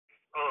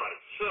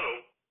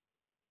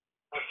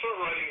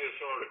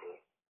article,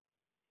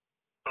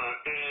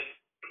 and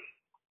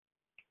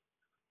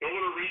I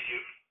want to read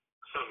you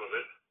some of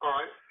it. All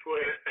right, go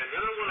ahead. And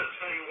then I want to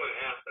tell you what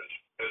happened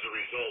as a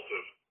result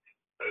of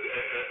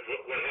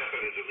what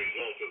happened as a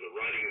result of the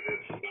writing of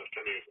this and not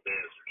coming up with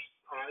answers.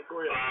 All right, go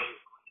ahead.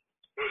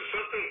 When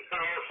something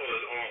powerful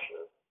and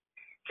awful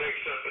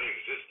takes up an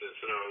existence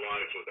in our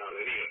lives without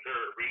any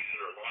apparent reason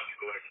or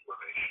logical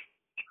explanation,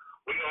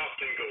 we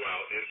often go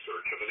out in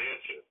search of an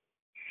answer.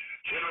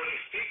 Generally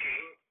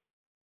speaking,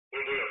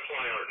 when we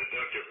apply our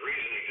deductive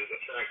reasoning to the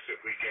facts that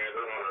we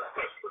gather on our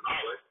quest for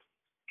knowledge,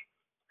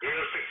 we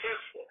are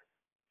successful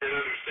in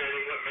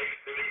understanding what makes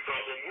the new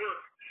problem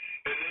work,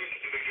 and then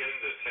can begin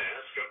the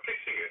task of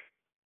fixing it.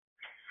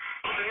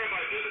 I have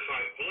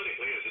identified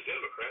politically as a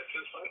Democrat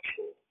since high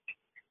school,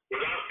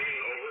 without being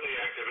overly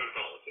active in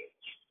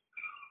politics.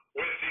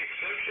 With the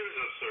exceptions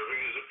of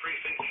serving as a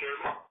precinct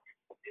chairman,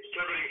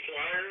 distributing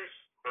flyers,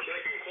 or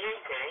making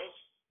phone calls,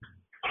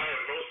 I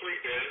have mostly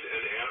been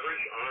an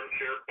average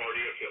armchair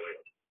party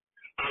affiliate.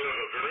 I live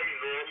a very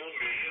normal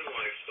median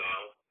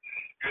lifestyle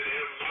and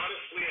am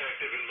modestly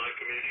active in my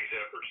community's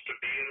efforts to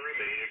be and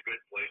remain a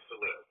good place to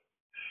live.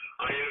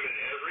 I am in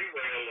every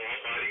way a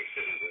law-abiding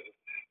citizen,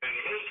 and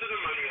most of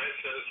the money I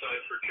set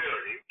aside for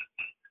charity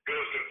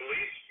goes to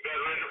police,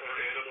 veteran, or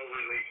animal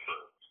relief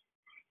funds.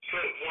 So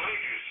why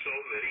do so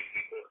many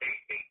people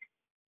hate me?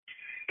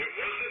 It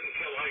wasn't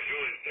until I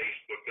joined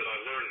Facebook that I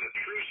learned the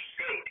true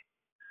scope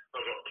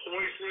of a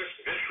poisonous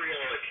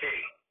vitriolic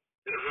hate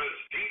that runs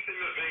deep in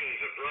the veins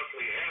of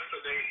roughly half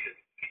the nation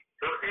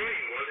for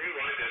anyone who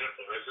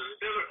identifies as a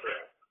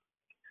Democrat.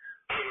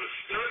 I was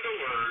stunned to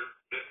learn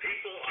that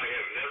people I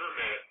have never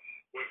met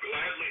would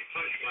gladly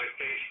punch my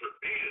face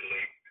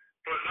repeatedly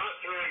for not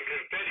throwing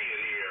confetti in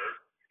the air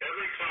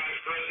every time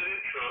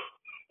President Trump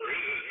or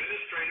his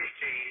administrative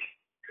team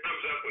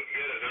comes up with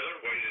yet another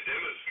way to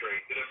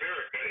demonstrate that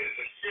America is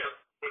a ship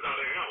without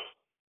a helm.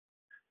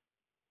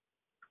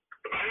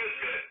 But I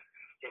admit,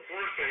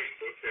 before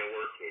Facebook, there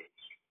were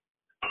clues.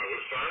 I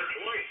was fired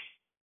twice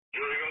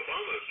during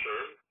Obama's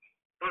term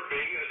for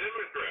being a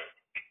Democrat.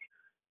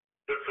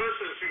 The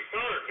persons who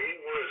fired me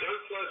were as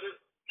unpleasant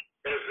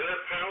as their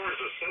powers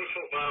of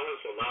social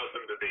violence allowed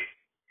them to be.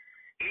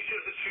 Each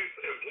of the two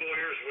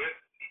employers went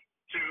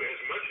to as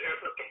much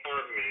effort to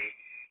harm me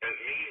as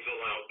means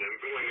allowed them,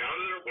 going out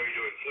of their way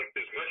to inflict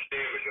as much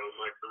damage on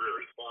my career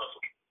as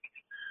possible.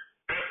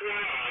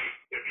 FYI,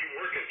 if you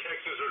work in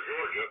Texas or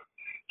Georgia,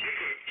 you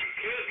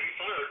can be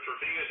fired for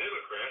being a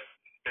Democrat,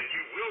 and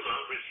you will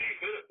not receive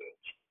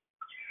benefits.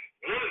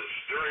 Once,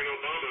 during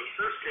Obama's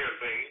first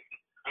campaign,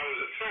 I was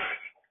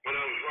attacked when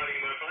I was riding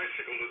my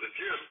bicycle to the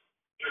gym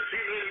by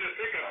two men in a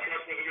pickup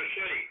truck with a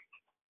machete.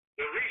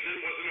 The reason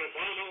was an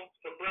Obama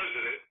for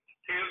President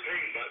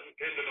campaign button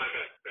pinned to my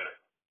backpack.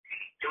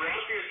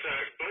 Throughout the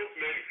attack, both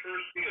men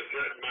cursed me and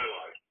threatened my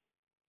life.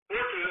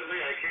 Fortunately,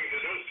 I came to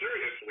no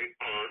serious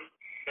harm,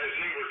 as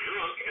they were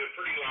drunk and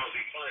pretty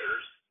lousy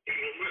fighters,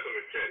 even with a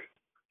machete.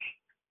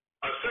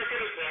 A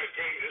second attack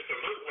came just a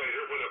month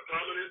later when a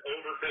prominent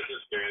older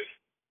businessman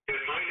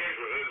in my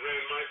neighborhood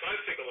ran my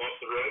bicycle off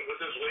the road with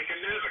his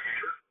Lincoln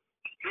Navigator,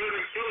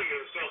 nearly killing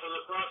himself in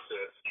the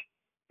process.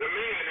 The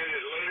man, in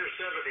his later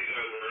 70s,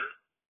 I learned,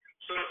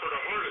 suffered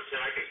a heart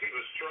attack as he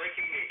was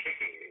striking and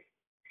kicking me.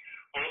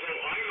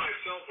 Although I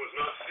myself was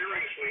not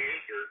seriously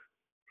injured,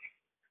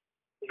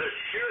 the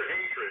sheer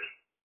hatred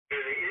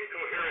and the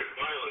incoherent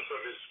violence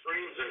of his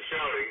screams and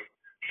shouting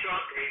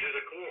shocked me to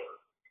the core.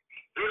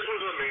 This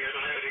was a man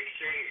I had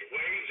exchanged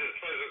waves and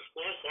pleasant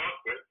small talk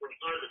with from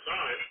time to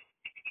time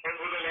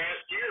over the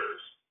last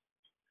years.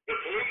 The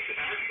police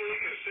actually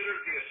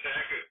considered the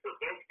attack as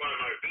provoked by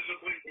my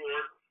visibly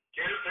worn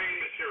campaign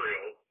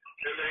material,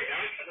 and they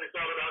actually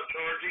thought about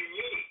charging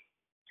me.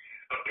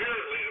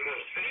 Apparently, the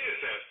most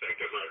heinous aspect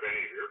of my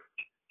behavior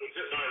was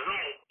that my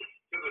route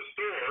to the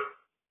store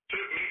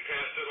took me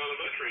past an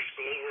elementary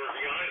school where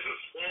the eyes of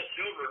small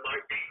children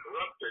might be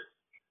corrupted,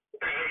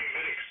 having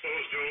been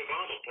exposed to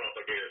Obama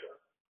propaganda.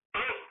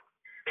 Oh,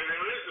 and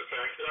there is the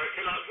fact that I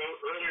cannot vote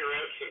earlier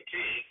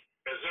absentee,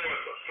 as though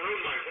I've thrown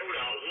my vote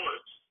out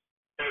once,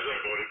 as I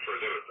voted for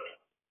a Democrat.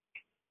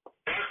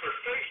 After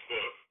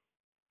Facebook,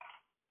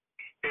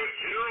 if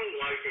general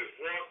life is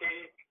walking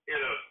in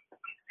a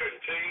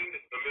contained,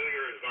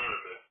 familiar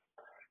environment,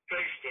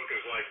 Facebook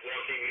is like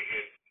walking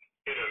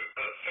in a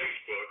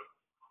Facebook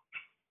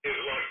is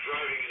like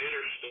driving an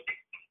interstate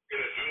in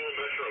a dual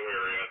metro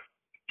area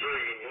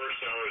during the worst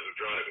hours of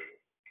driving.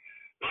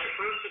 My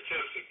first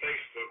attempts at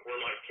Facebook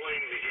were like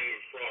playing the game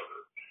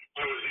Frogger.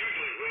 I was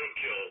usually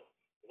roadkill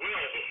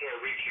well before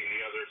reaching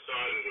the other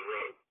side of the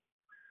road.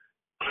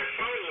 I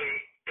finally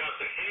got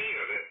the hang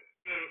of it,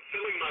 and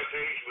filling my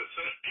page with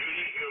such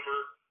beauty,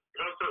 humor,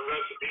 comfort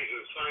recipes,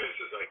 and science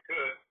as I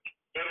could,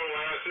 and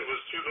alas, it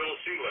was too little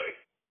too late.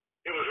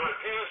 It was my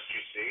past,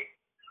 you see.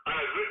 I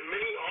had written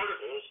many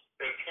articles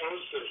and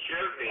posts and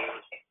shared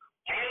memes,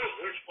 all of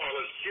which, while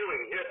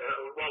eschewing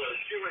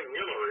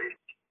Hillary,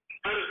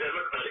 had a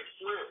Democratic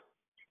slant.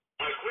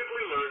 I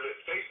quickly learned that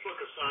Facebook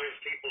assigns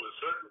people to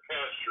certain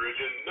pasturage,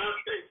 and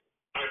nothing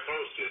I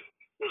posted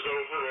was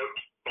over or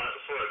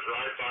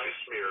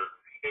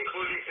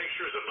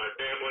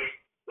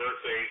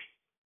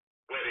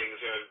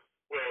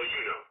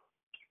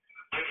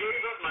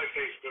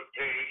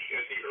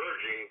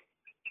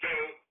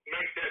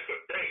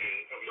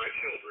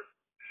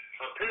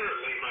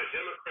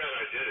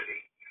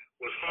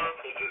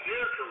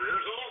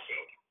careers also.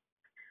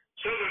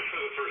 So much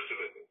for the First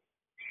Amendment.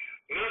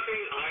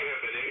 Nothing I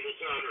have been able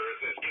to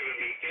unearth has given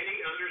me any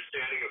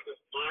understanding of the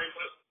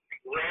mindless,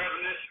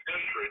 ravenous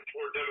hatred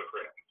toward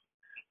Democrats.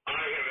 I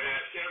have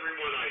asked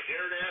everyone I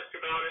dare to ask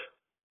about it,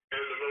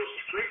 and the most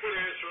frequent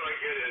answer I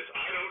get is,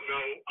 I don't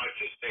know, I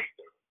just hate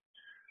them.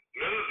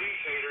 None of these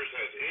haters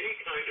has any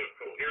kind of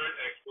coherent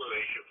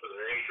explanation for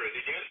their hatred,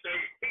 and yet they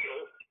feel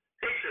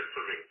hatred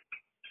for me.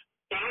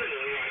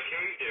 Finally, I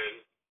caved in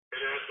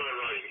and asked my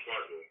writing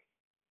partner.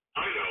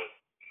 I know.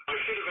 I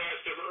should have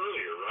asked him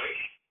earlier, right?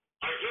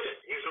 I get it.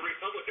 He's a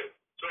Republican,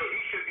 so he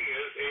should be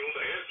able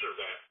to answer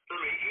that for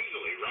me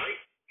easily, right?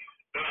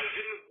 But I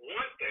didn't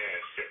want to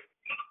ask him.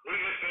 We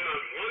had been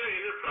on one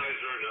enterprise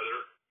or another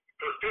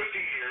for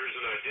 50 years,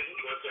 and I didn't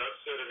want to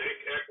upset an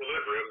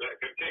equilibrium that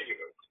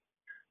continued.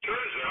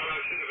 Turns out I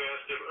should have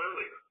asked him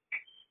earlier.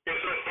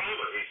 It's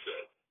Obama, he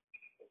said.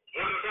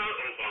 What about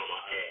Obama,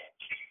 I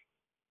asked.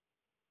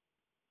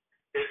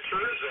 It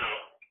turns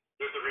out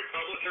that the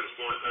Republicans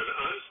want an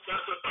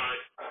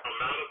unspecified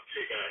amount of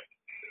payback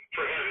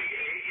for having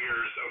 8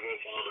 years of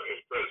Obama as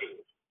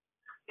president.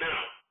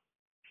 Now,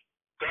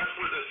 that's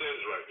where this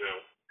ends right now,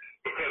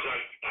 because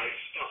I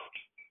stopped.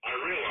 I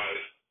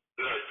realized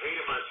that I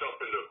painted myself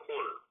into a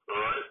corner,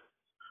 all right?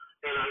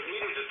 And I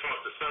needed to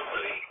talk to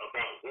somebody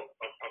about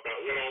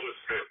what all this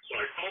meant. So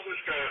I called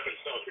this guy up in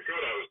South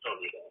Dakota I was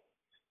telling you about.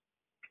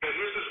 And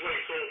this is what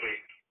he told me.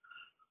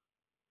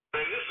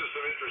 And this is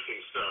some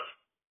interesting stuff.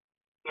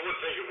 I'm going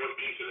to take it one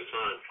piece at a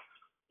time,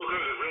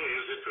 because it really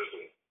is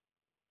interesting.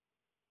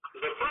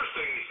 The first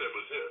thing he said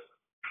was this.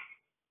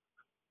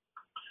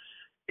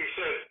 He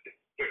said,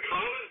 the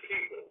common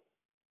people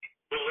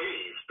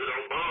believe that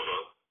Obama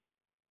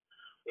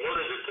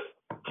wanted to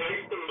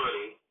take the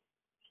money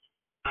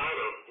out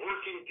of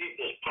working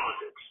people's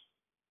pockets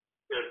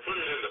and put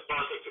it in the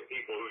pockets of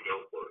people who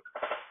don't work.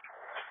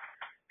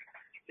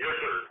 Your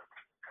turn.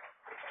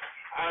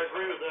 I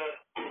agree with that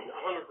 100%.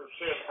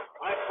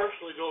 I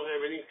personally don't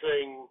have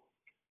anything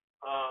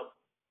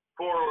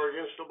for or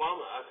against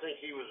Obama. I think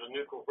he was a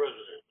neutral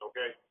president,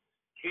 okay?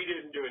 He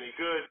didn't do any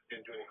good,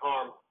 didn't do any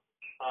harm.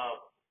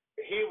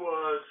 He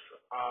was,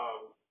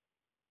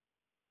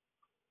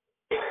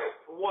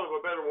 for want of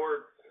a better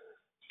word,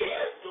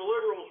 the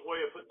liberals'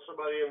 way of putting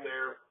somebody in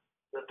there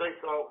that they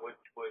thought would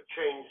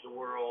change the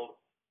world,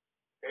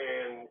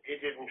 and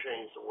it didn't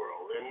change the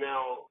world. And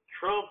now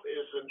Trump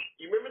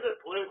you remember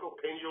that political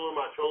pendulum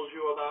I told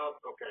you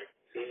about? Okay.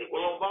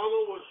 Well, Obama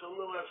was on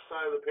the left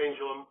side of the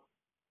pendulum.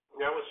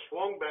 Now it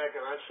swung back,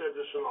 and I said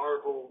this in an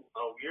article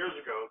a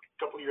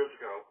couple of years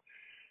ago.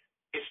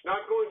 It's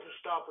not going to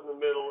stop in the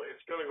middle.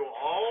 It's going to go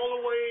all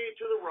the way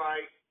to the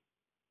right,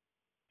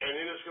 and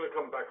then it's going to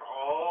come back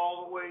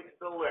all the way to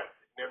the left.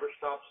 It never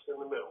stops in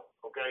the middle,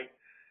 okay?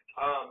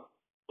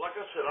 Like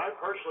I said, I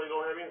personally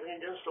don't have anything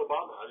against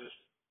Obama.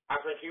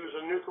 I think he was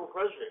a neutral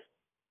president.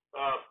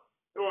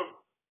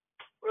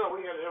 Well,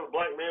 we had to have a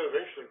black man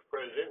eventually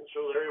for president, and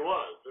so there he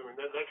was. I mean,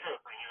 that kind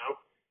of thing, you know.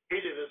 He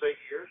did his 8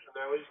 years, and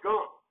now he's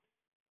gone.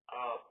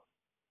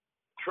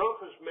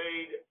 Trump has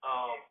made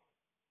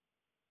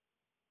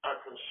a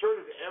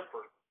concerted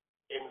effort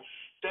in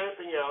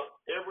stamping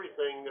out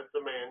everything that the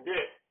man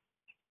did,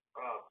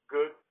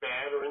 good,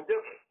 bad, or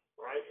indifferent,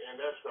 right? And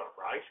that's not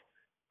right.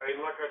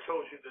 And like I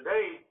told you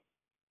today,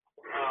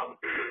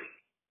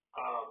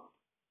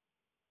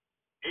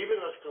 even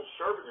us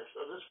conservatives,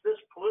 this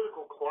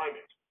political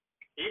climate,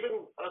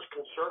 even us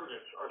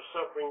conservatives are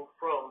suffering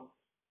from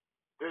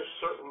this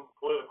certain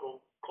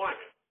political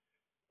climate.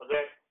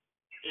 That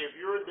if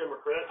you're a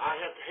Democrat, I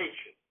have to hate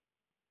you.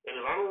 And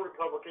if I'm a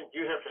Republican,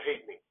 you have to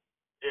hate me.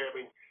 Yeah, I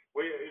mean,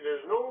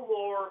 there's no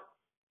more,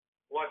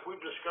 like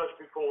we've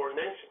discussed before,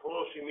 Nancy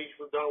Pelosi meets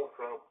with Donald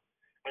Trump,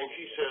 and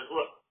she says,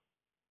 look,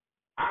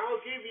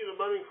 I'll give you the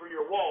money for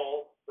your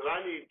wall, but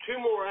I need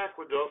 2 more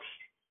aqueducts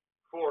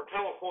for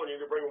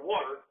California to bring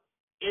water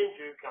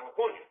into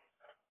California.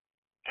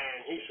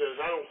 And he says,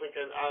 I don't think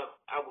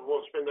I would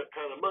want to spend that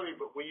kind of money,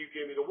 but will you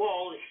give me the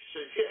wall? And she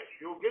says, yes,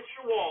 you'll get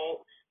your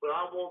wall, but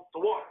I want the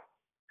water.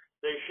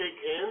 They shake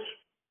hands,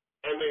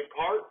 and they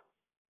part,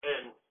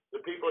 and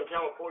the people in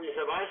California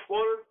have ice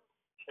water,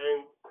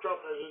 and Trump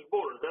has his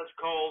border. That's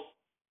called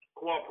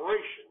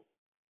cooperation.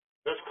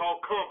 That's called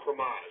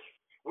compromise.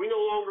 We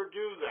no longer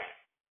do that.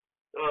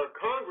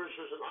 Congress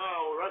is an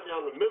aisle right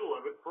down the middle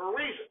of it for a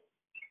reason.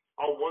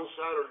 On one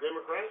side are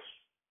Democrats.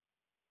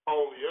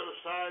 On the other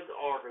side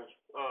are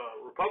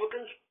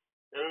Republicans.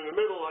 And in the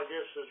middle, I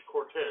guess, is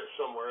Cortez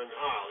somewhere in the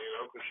aisle, you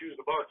know, because she was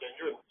the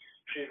bartender, and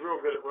she's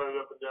real good at running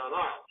up and down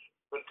aisles.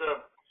 But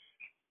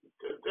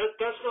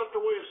that's not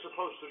the way it's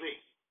supposed to be.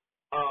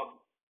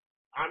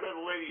 I met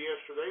a lady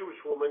yesterday,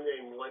 which woman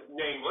named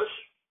Nameless,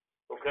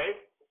 okay,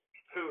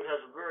 who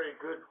has a very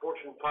good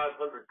Fortune 500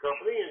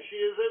 company, and she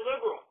is a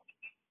liberal.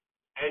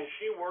 And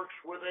she works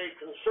with a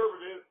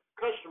conservative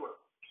customer.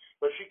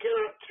 But she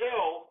cannot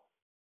tell,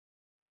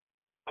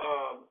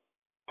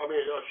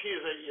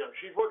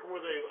 she's working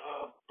with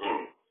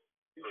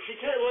she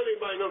can't let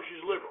anybody know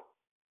she's liberal,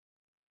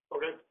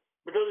 okay?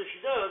 Because if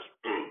she does,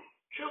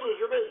 she'll lose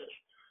her business.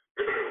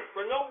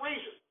 for no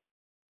reason.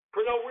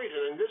 For no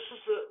reason. And this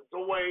is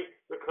the way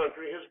the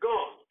country has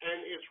gone. And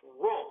it's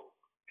wrong.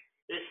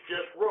 It's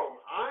just wrong.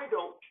 I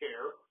don't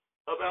care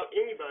about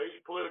anybody's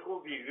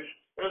political views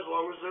as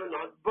long as they're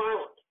not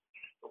violent.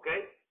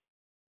 Okay?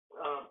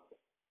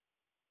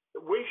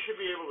 We should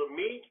be able to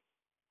meet,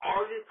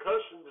 argue,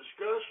 cuss, and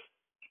discuss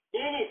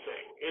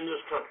anything in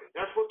this country.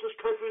 That's what this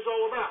country is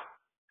all about.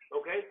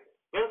 Okay?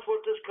 That's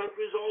what this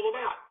country is all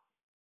about.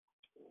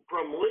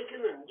 From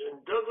Lincoln and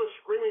Douglas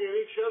screaming at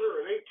each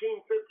other in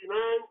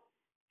 1859,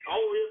 all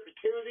the way up to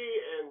Kennedy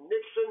and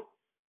Nixon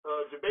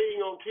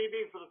debating on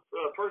TV for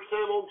the first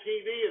time on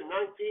TV in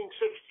 1960.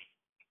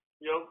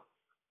 You know,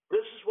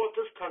 this is what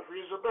this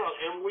country is about,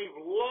 and we've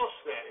lost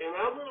that. And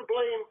I'm going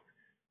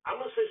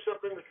to say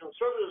something the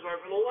conservatives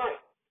aren't going to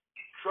like.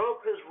 Trump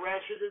has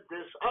ratcheted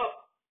this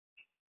up.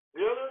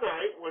 The other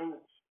night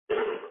when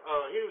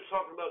he was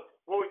talking about,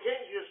 well, we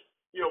can't just,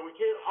 we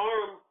can't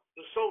arm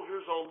the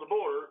soldiers on the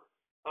border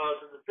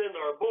to defend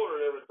our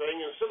border and everything,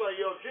 and somebody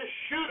yelled, just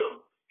shoot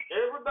them.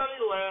 Everybody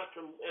laughed,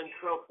 and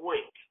Trump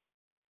winked.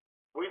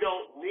 We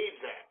don't need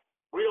that.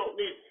 We don't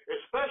need,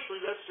 especially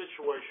that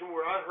situation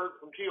where I heard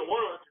from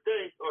Tijuana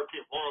today, or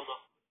Tijuana,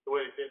 the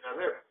way they say it down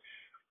there,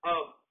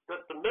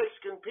 that the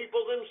Mexican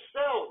people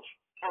themselves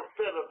are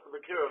fed up with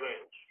the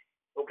caravans.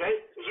 Okay?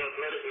 Is that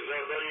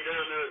running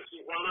down there in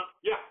Tijuana?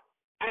 Yeah.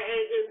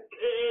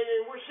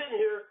 And we're sitting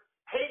here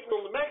hating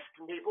on the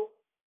Mexican people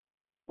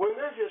when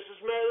they're just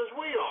as mad as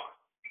we are.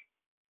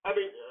 I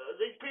mean,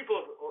 these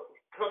people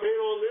come in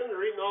on them,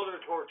 they're eating all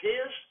their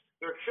tortillas,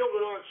 their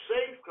children aren't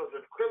safe because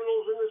there's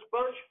criminals in this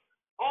bunch,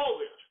 all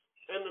this.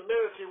 And the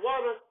mayor of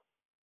Tijuana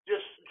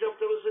just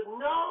jumped up and said,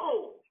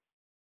 no,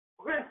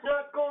 we're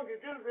not going to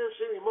do this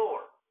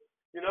anymore.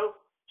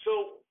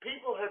 So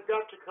people have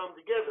got to come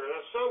together. And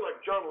I sound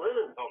like John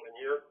Lennon talking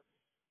here,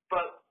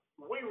 but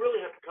we really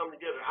have to come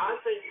together. I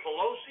think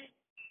Pelosi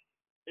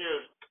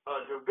is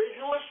a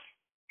divisionalist.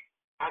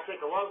 I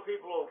think a lot of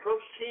people on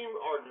Trump's team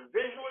are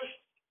divisionalists.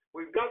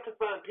 We've got to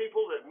find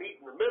people that meet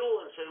in the middle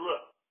and say,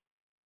 look,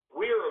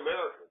 we are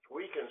Americans.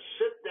 We can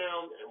sit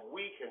down and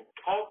we can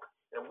talk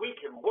and we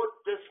can work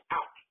this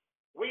out.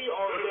 We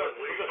are Americans.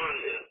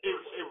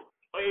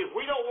 If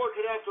we don't work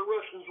it out, the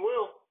Russians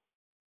will.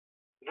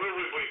 Where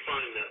would we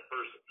find that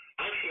person?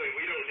 Actually,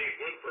 we don't need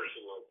one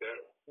person like that.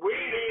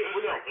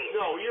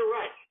 No, you're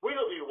right. We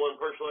don't need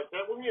one person like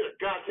that. We need a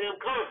goddamn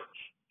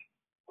Congress.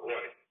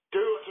 Right.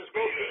 Do what they're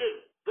supposed to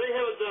do. They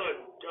haven't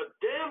done a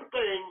damn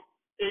thing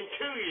in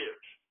 2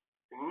 years.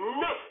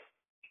 Nothing.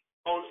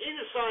 On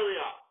either side of the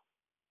aisle.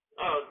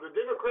 The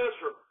Democrats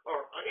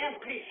are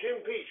impeach,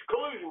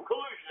 collusion,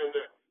 and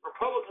the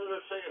Republicans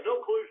are saying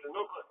no collusion.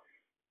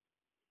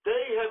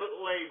 They haven't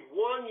laid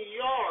 1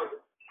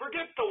 yard.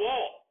 Forget the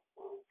wall.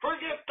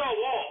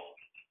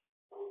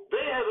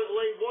 They haven't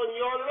laid 1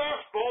 yard of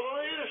asphalt on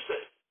the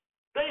interstate.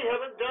 They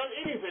haven't done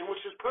anything,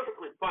 which is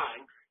perfectly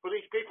fine for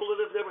these people that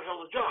have never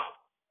held a job.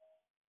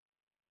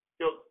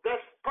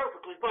 That's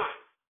perfectly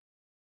fine.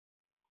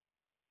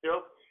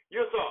 Your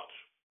thoughts?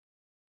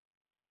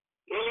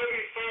 Well, let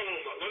me follow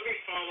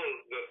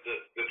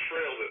the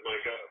trail that my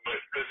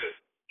visit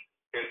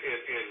in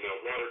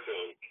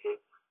Watertown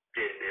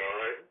gave me. All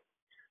right.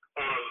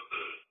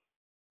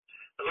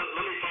 Let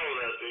me follow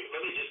that.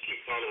 Let me just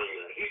keep following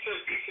that. He said,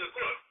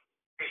 look.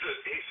 He said,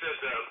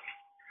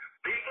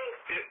 people.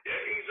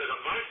 He said,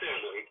 my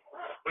family,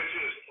 which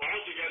is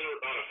altogether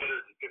about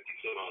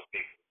 150 some odd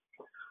people,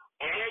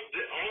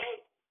 all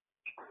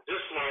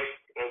dislike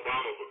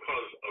Obama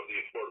because of the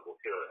Affordable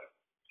Care Act.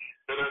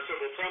 And I said,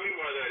 well, tell me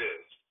why that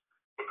is.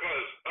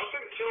 Because up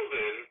until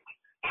then,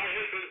 I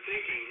had been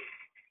thinking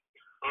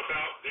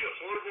about the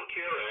Affordable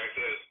Care Act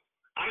as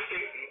I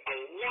think a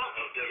lot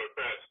of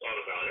Democrats thought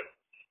about it,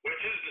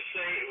 which is to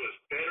say it was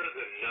better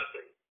than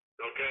nothing.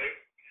 Okay?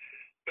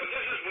 But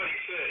this is what he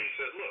said. He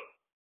said, look,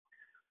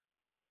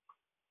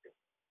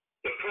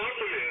 the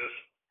problem is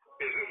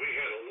that we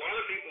had a lot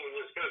of people in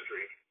this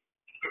country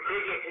who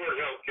couldn't afford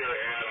health care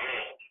at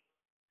all.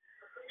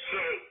 So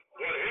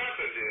what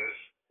happened is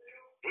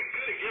we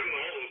could have given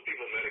all those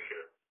people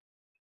Medicare.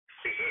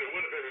 He said it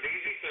would have been an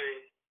easy thing.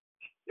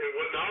 It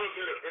would not have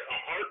been a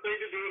hard thing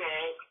to do at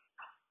all.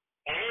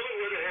 All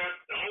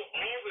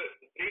that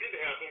needed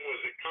to happen was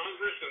that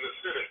Congress and the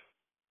Senate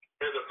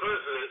and the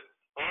President,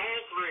 all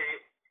three,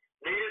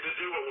 needed to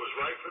do what was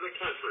right for the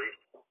country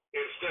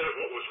instead of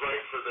what was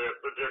right for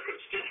their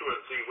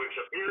constituency, which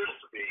appears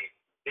to be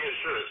the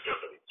insurance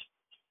companies.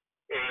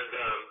 And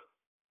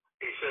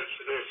he said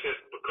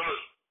because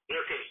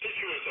their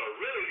constituents are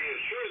really the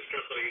insurance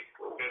company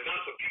and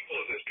not the people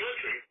of this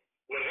country,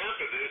 what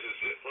happened is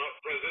that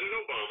President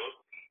Obama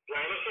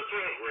brought us a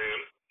program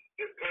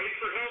that paid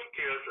for health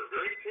care for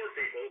very poor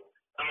people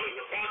out of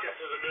the pockets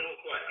of the middle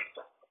class.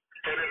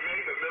 And it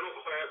made the middle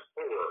class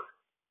poor.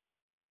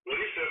 What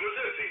he said was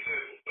this. He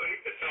said,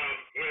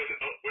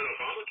 when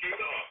Obama came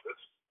to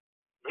office,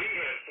 we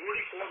had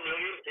 44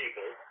 million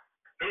people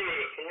who were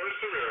the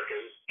poorest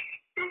Americans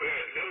who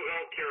had no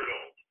health care at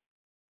all.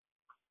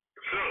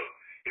 So,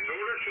 in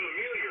order to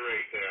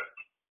ameliorate that,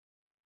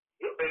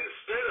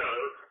 instead of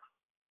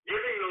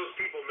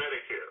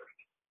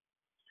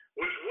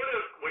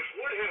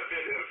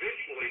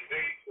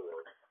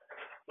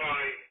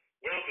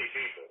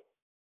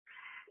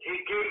he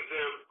gave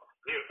them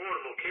the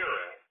Affordable Care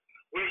Act,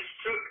 which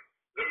took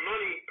the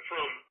money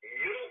from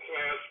middle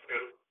class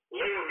and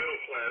lower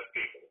middle class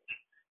people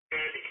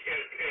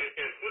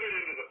and put it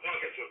into the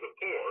pockets of the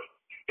poor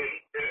and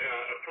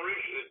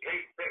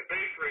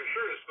paid for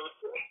insurance for the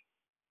poor.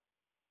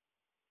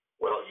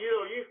 Well, you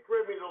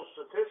read me those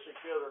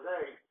statistics the other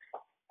day,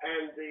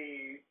 and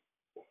the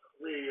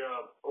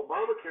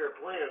Obamacare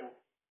plan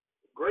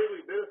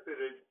greatly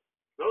benefited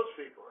those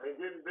people and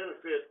didn't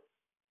benefit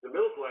the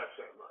middle class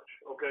that much.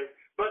 Okay,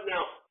 but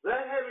now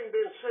that having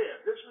been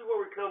said, this is where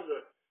we come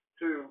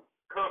to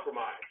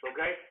compromise.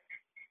 Okay,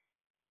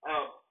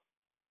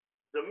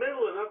 the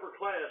middle and upper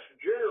class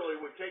generally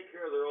would take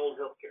care of their own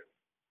health care,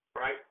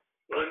 right?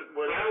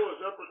 When I was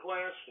upper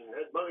class and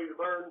had money to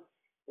burn,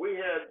 we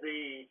had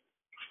the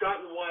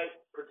Scott and White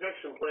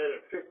protection plan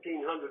at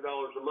 $1,500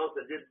 a month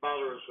that didn't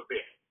bother us a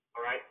bit.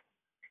 All right.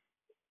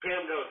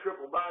 Pam got a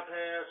triple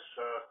bypass.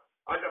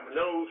 I got my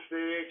nose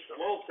fixed, and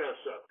all kind of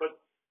stuff. But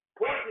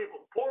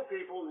poor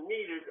people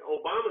needed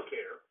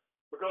Obamacare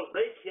because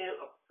they can't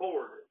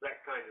afford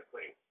that kind of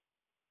thing.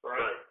 All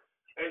right.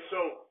 And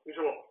so he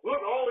said, well,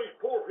 look, all these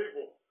poor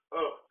people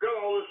got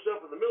all this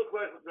stuff, and the middle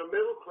class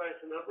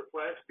and upper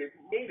class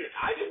didn't need it.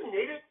 I didn't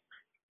need it.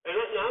 And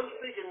I'm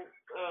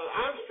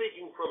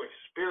speaking from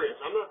experience.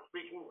 I'm not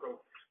speaking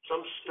from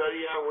some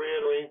study I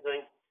read or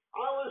anything.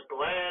 I was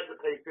glad to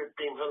pay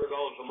 $1,500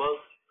 a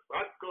month.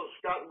 I could go to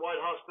Scott and White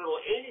Hospital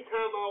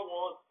anytime I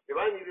want. If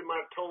I needed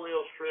my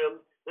toenails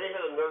trimmed, they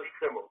had a nurse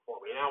trim them for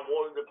me, and I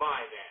wanted to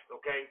buy that,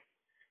 okay?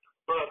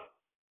 But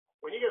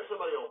when you get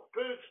somebody on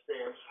food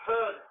stamps,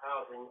 HUD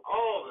housing,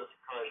 all this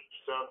kind of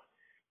stuff,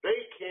 they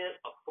can't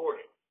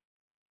afford it.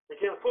 They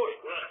can't afford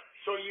it. Right.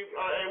 So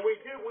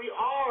we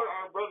are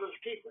our brother's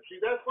keeper. See,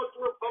 that's what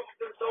the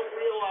Republicans don't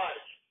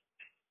realize.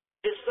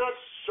 It's not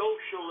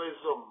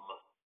socialism.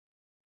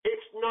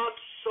 It's not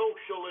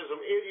socialism.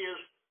 It is,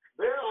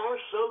 there are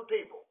some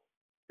people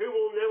who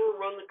will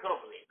never run the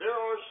company. There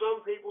are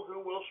some people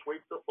who will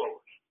sweep the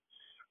floors.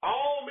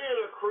 All men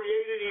are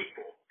created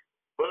equal.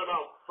 But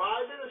about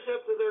 5 minutes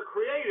after they're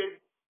created,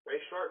 they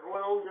start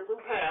going on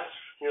different paths,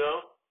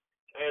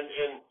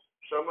 and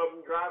some of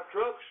them drive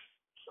trucks,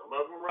 some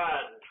of them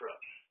ride in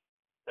trucks.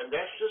 And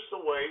that's just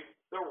the way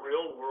the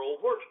real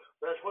world works.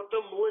 That's what the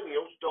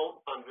millennials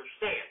don't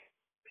understand.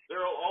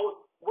 They're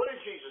always, what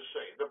did Jesus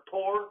say? The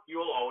poor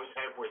you will always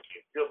have with you.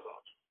 Your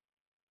thoughts?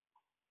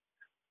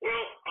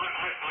 Well,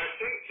 I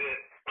think that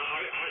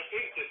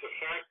the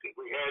fact that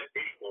we had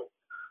people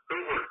who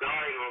were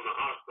dying on the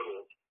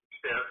hospital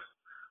steps,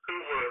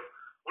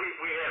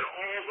 we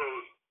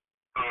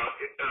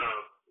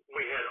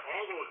had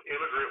all those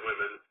immigrant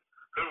women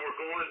who were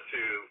going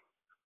to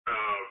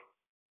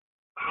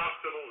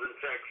hospitals in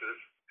Texas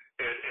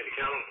and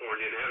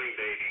California and having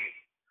babies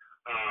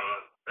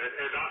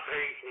and not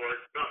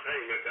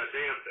paying a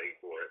damn thing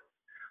for it,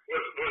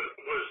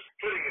 was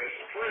putting a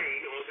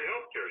strain on the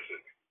healthcare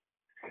system.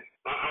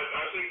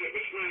 I think that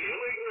between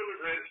illegal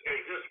immigrants and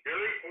just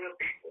very poor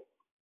people,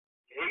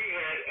 we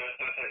had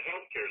a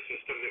healthcare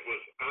system that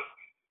was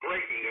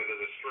breaking under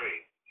the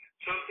strain.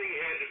 Something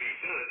had to be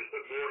done to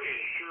put more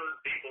insured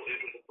people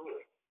into the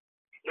pool.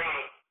 Now,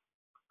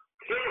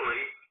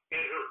 Hillary,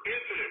 in her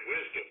infinite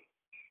wisdom,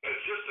 as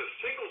just a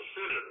single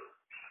senator,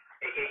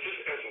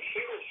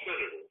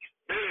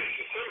 managed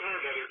to somehow or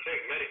another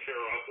take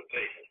Medicare off the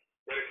table,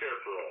 Medicare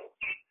for all.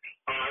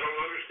 I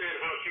don't understand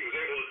how she was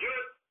able to do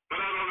it, but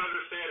I don't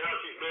understand how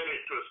she's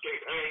managed to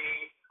escape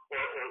hanging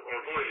or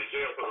going to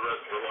jail for the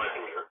rest of her life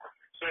either.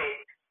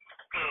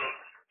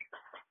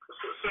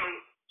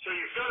 So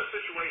you've got a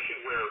situation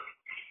where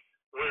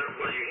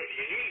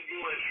you need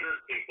more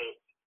insured people.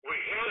 We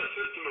had a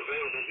system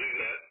available to do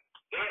that.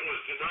 That was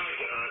denied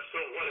to us. So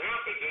what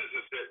happened is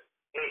that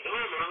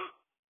Obama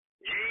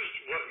used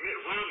what Mitt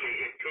Romney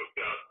had cooked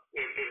up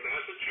in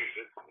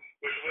Massachusetts,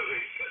 which was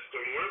a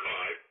system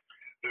whereby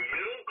the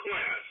middle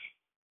class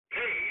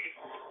paid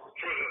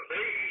for the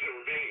babies that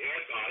were being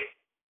had by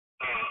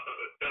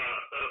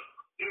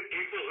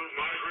people who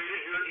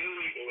migrated here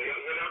illegally,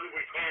 whatever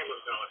we call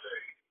them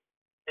nowadays,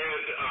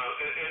 and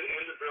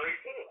the very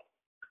poor.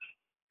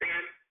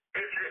 And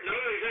not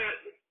only that,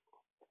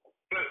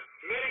 but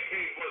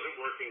Medicaid wasn't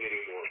working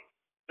anymore.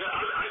 Now,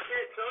 I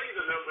can't tell you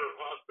the number of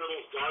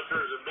hospitals,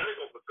 doctors, and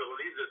medical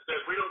facilities that said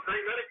we don't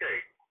take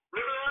Medicaid.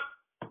 Remember that?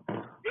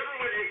 Remember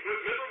when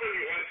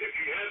if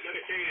you had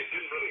Medicaid, it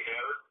didn't really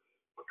matter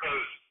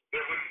because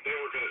they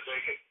were going to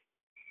take it.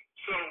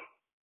 So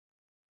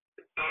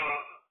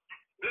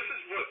this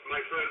is what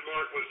my friend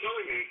Mark was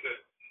telling me. He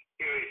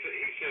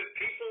said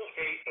people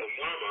hate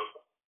Obama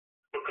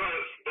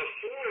because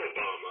before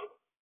Obama,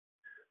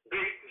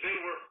 they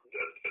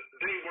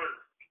were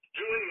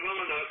doing well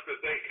enough that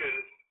they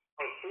could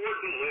afford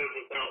to live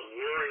without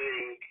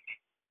worrying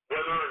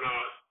whether or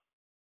not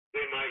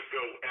they might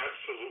go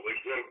absolutely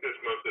broke this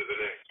month or the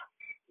next.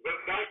 But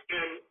back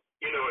then,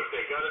 if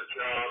they got a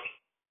job,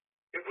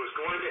 it was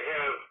going to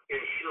have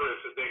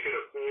insurance that they could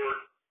afford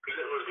because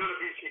it was going to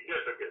be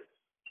significant.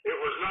 It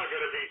was not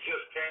going to be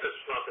just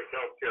catastrophic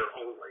health care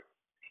only.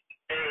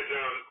 And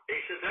he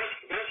said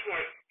that's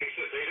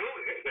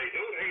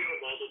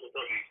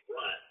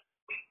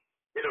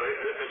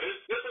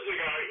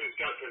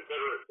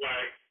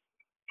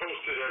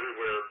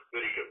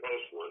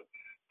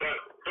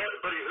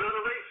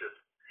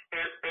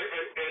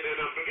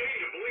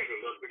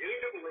was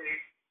beginning to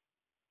believe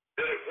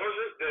that it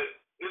wasn't that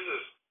this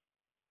is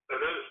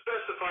an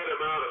unspecified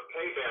amount of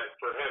payback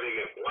for having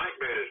a black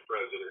man as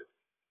president,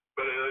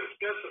 but an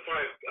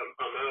unspecified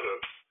amount of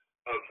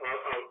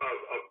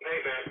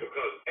payback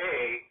because A,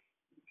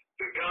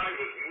 the guy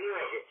was more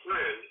of a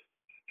friend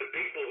to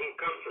people who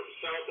come from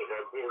south of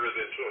our border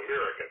than to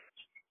Americans.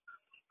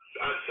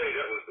 I'd say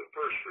that was the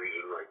first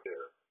reason right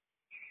there.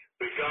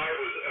 The guy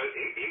was,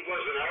 he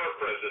wasn't our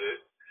president.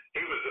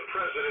 He was the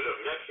president of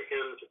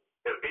Mexicans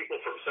and people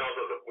from south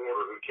of the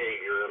border who came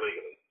here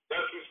illegally.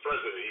 That's whose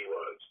president he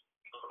was,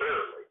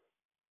 apparently.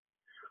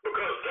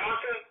 Because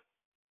DACA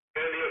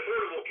and the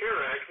Affordable Care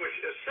Act, which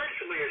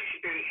essentially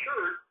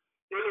ensured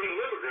illegal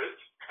immigrants,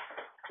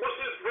 was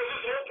his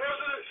whole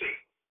presidency.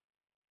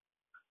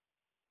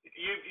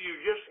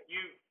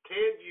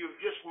 Ted, you've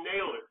just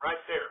nailed it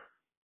right there.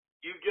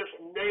 You just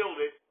nailed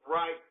it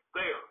right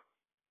there.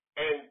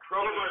 And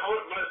Trump,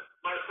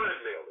 my friend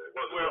nailed it.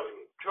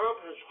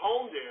 Trump has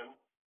honed in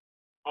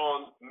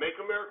on Make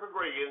America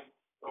Great Again,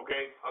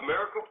 okay,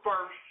 America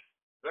First,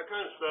 that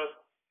kind of stuff.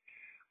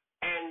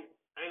 And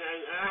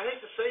I hate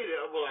to say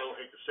that. Well, I don't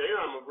hate to say it.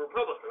 I'm a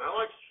Republican. I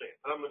like to say it.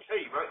 I'm going to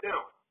tell you right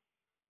now,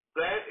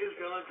 that is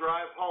going to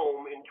drive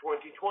home in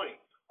 2020.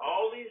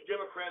 All these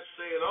Democrats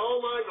saying, "Oh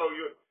my God,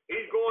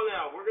 he's going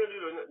out. We're going to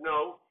do it."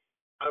 No,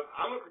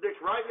 I'm going to predict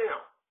right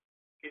now,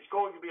 it's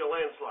going to be a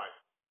landslide.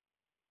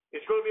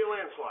 It's going to be a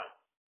landslide.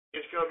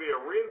 It's going to be a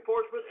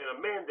reinforcement and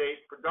a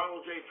mandate for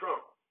Donald J.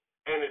 Trump.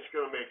 And it's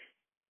going to make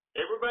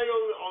everybody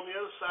on the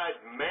other side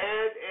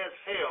mad as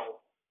hell,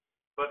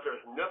 but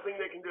there's nothing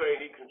they can do. And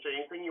you can say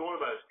anything you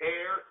want about his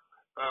hair,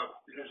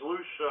 his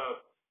loose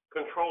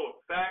control of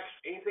facts,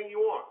 anything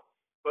you want.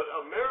 But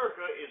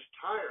America is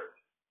tired.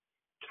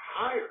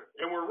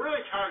 And we're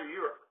really tired of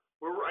Europe.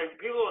 We're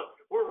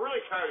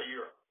really tired of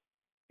Europe.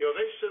 You know,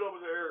 they sit over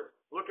there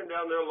looking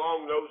down their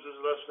long noses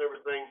at us and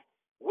everything.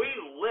 We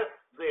left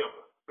them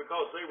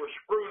because they were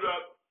screwed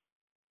up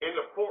in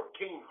the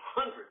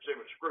 1400s. They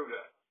were screwed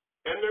up.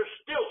 And they're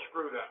still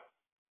screwed up.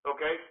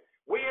 Okay?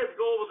 We had to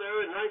go over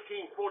there in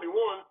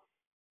 1941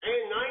 and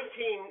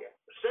 1917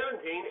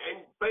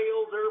 and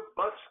bail their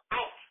butts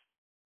out.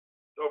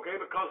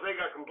 Okay? Because they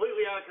got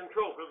completely out of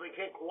control because they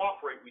can't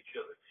cooperate with each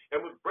other.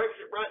 And with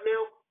Brexit right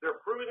now, they're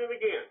proving it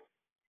again.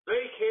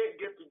 They can't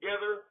get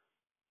together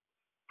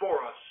for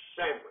a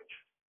sandwich.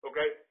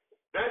 Okay?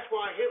 That's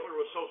why Hitler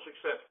was so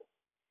successful.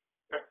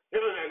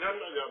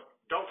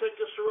 Don't take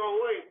this the wrong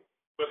way,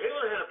 but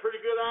Hitler had a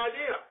pretty good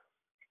idea.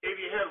 If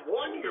you had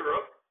one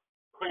Europe,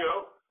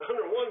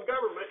 under one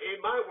government, it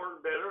might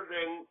work better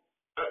than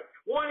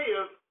one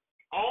is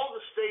all the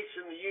states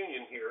in the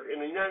Union here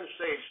in the United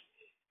States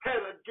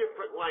have a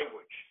different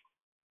language.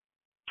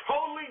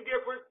 Totally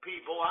different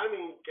people. I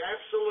mean,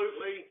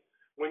 absolutely.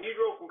 When you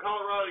drove from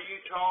Colorado to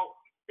Utah,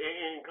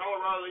 in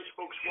Colorado they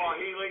spoke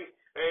Swahili,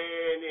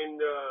 and in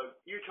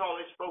Utah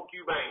they spoke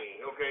Ubangi,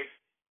 okay?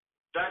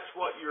 That's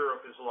what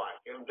Europe is like,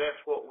 and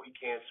that's what we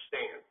can't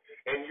stand.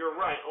 And you're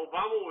right,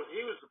 Obama was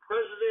the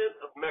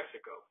president of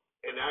Mexico.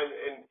 And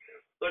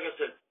like I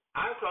said,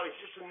 I thought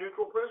he's just a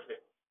neutral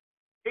president.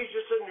 He's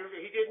just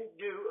he didn't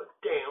do a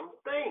damn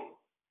thing.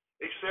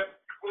 Except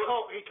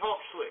he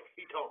talked slick.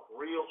 He talked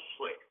real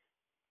slick.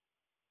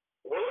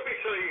 Well, let me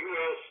tell you who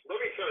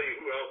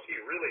else he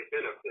really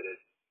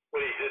benefited when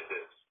he did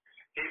this.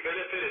 He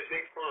benefited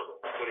Big Pharma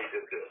when he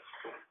did this.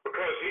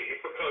 Because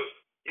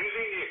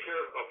using the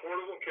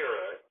Affordable Care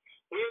Act,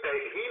 he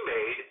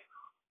made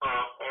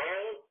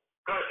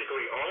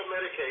practically all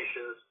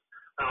medications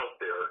out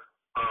there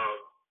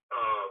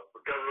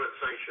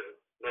government-sanctioned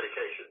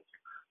medications.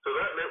 So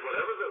that meant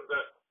whatever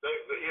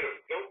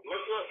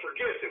let's not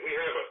forget that we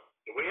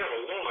have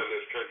a law in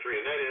this country,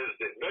 and that is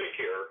that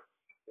Medicare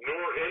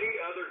nor any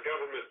other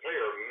government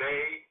payer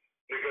may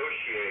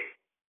negotiate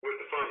with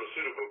the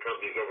pharmaceutical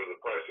companies over the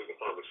price of the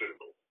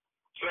pharmaceutical.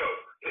 So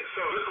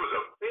this was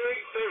a big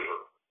favor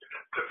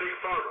to Big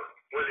Pharma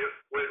when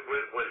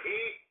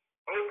he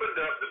opened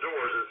up the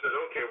doors and said,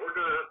 okay, we're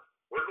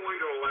going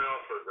to allow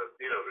for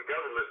the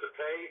government to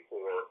pay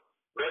for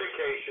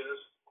medications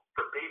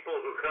for people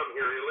who come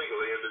here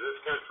illegally into this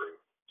country.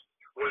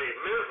 What he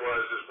meant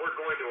was we're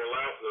going to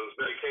allow for those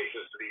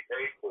medications to be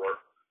paid for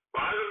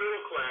by the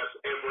middle class,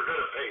 and we're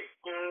going to pay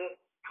full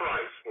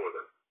price for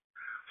them.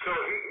 So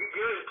he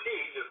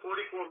guaranteed that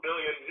 44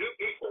 million new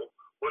people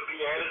would be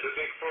added to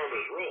Big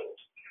Pharma's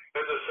rolls.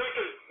 And the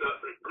second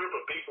group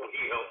of people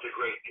he helped a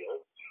great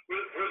deal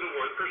were the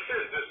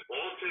 1%, this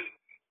vaunted,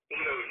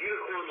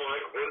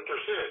 unicorn-like 1%,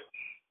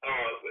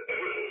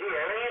 who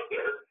are out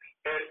there,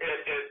 and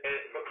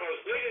because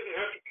they didn't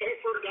have to pay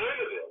for a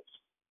dime of this.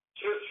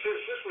 Since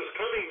this was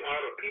coming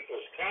out of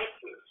people's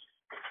taxes,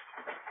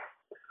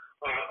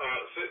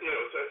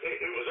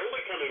 it was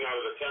only coming out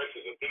of the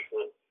taxes of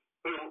people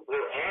who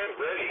were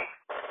already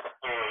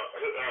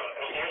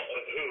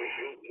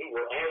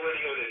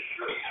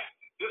uninsured.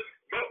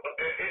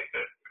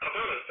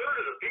 About a third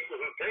of the people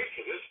who paid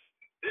for this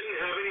didn't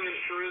have any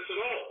insurance at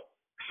all.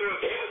 So at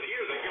the end of the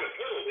year, they get a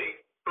penalty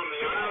from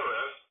the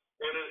IRS,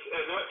 and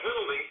that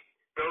penalty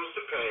goes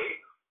to pay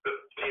the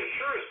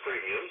insurance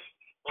premiums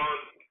on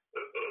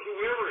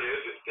whoever it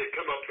is that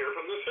come up here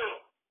from the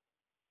south.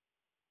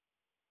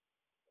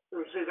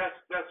 See,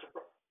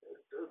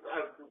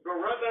 go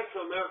right back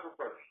to America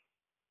first.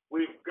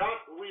 We have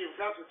got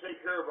to take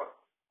care of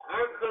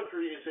our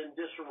country is in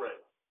disarray.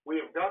 We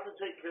have got to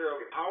take care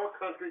of our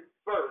country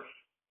first,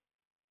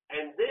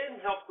 and then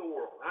help the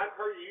world. I've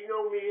heard, you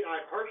know me,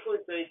 I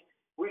personally think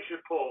we should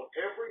pull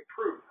every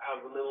troop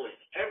out of the Middle East,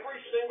 every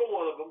single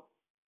one of them,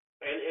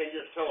 and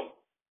just tell them,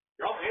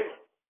 y'all handle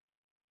it.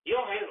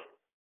 Y'all handle it,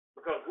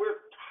 because we're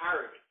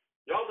tired of it.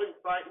 Y'all been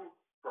fighting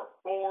for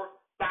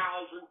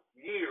 4,000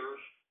 years,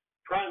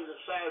 trying to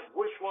decide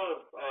which one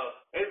of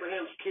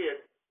Abraham's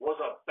kid was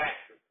a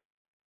bastard,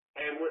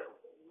 and we're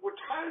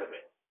tired of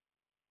it.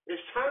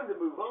 It's time to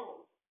move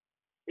on.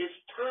 It's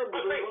time to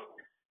move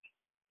on.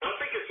 I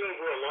think it's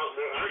over a lot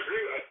more. I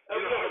agree.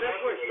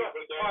 That's where it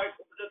starts. All right,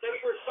 that's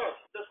where it starts.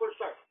 That's where it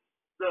starts.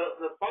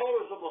 The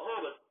followers of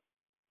Muhammad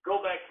go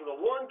back to the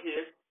one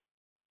kid,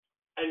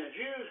 and the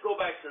Jews go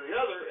back to the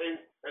other. And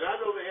I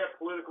know they have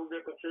political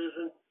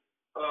differences and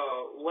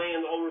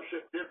land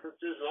ownership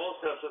differences and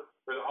all that stuff,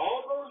 but it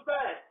all goes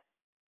back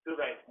to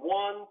that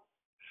one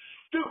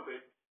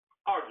stupid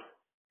argument.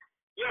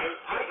 Yeah,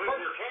 what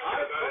we're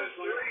talking about is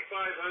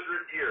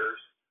 3,500 years,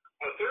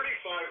 a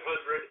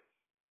 3,500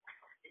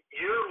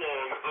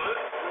 year-long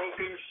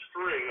unbroken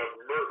string of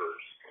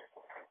murders.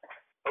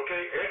 Okay,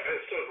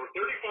 so for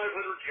 3,500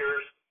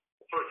 years,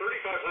 for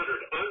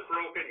 3,500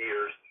 unbroken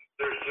years,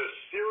 there's just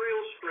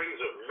serial strings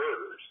of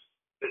murders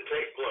that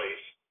take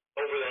place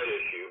over that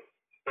issue,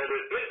 and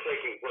it's been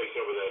taking place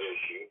over that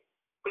issue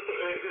for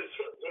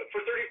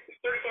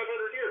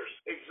 3,500 years.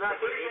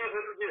 Exactly. For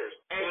 3,500 years.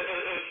 And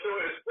so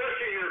it's fresh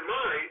in your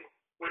mind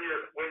when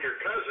your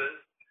cousin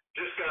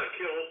just got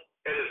killed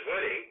at his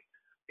wedding,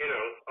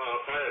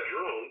 by a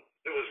drone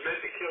that was meant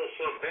to kill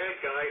some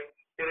bad guy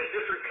in a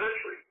different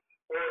country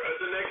or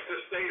the next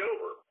estate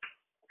over.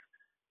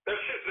 That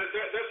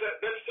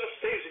stuff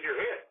stays in your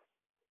head.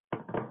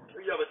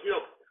 Yeah, but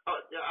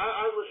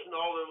I listen to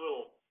all their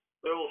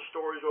little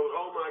stories over.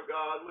 Oh my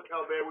God, look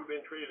how bad we've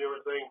been treated and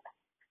everything.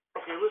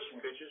 Okay, listen,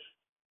 bitches.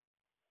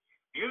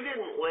 You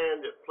didn't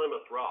land at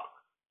Plymouth Rock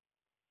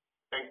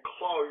and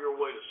claw your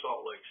way to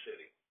Salt Lake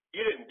City.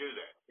 You didn't do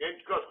that.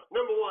 Because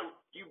number one,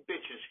 you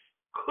bitches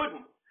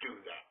couldn't do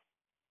that.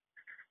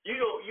 You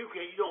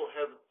don't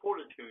have the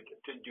fortitude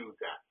to do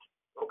that.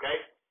 Okay?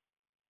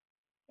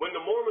 When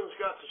the Mormons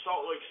got to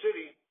Salt Lake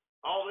City,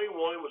 all they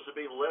wanted was to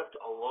be left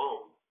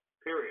alone.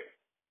 Period.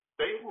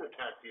 They didn't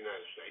attack the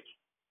United States.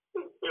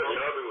 Yeah, the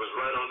Army was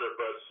right on their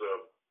butts.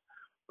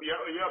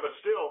 Yeah, but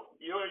still,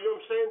 you know what I'm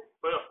saying?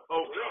 But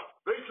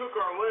they took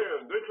our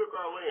land. They took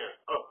our land.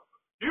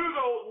 You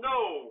don't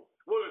know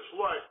what it's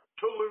like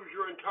to lose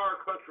your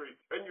entire country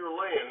and your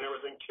land and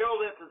everything.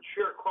 Tell that to the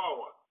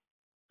Cherokee,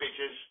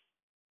 bitches.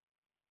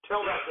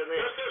 Tell that to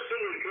them. That's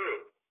absolutely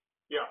true.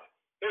 Yeah.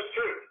 That's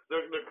true.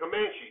 The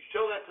Comanches.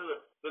 Tell that to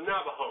the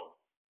Navajo.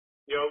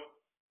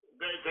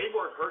 They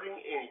weren't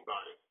hurting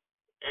anybody.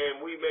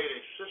 And we made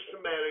a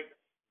systematic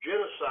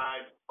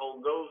genocide on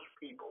those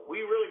people.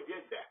 We really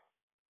did that.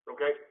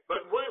 Okay?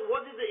 But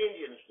what did the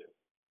Indians do?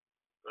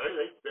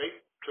 They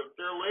took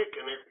their lick,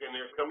 and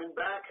they're coming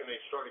back, and they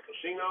started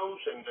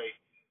casinos, and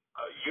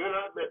you and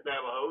I met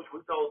Navajos.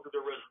 We've gone through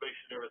their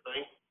reservation and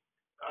everything.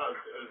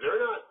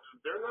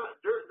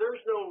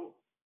 There's no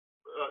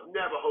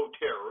Navajo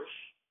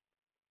terrorists.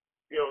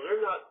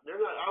 They're not.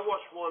 I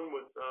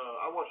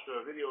watched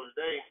a video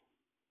today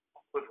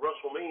with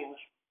Russell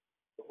Means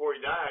before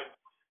he died,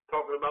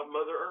 talking about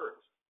Mother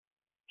Earth,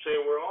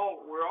 saying we're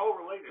all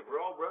related,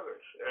 we're all brothers,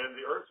 and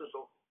the Earth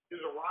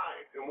is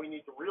alive, and we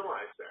need to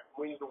realize that.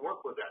 We need to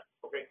work with that.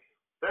 Okay,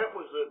 that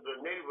was the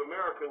Native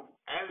American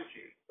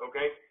attitude.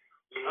 Okay,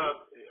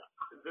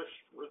 this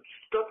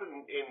stuff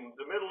in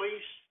the Middle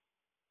East,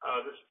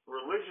 this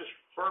religious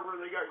fervor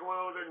they got going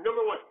on there.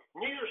 Number one,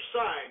 neither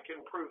side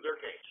can prove their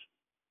case.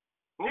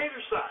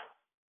 Neither side.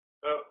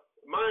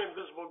 My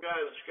invisible guy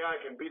in the sky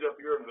can beat up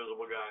your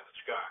invisible guy in the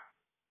sky.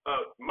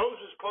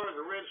 Moses parted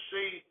the Red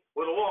Sea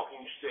with a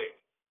walking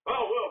stick.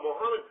 Oh, well,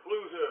 Muhammad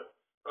flew to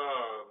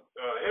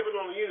heaven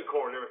on a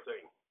unicorn and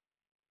everything.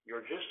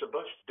 You're just a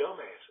bunch of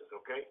dumbasses,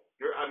 okay?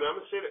 I'm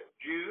going to say that.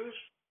 Jews,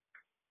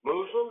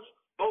 Muslims,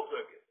 both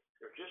of you.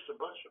 You're just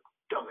a bunch of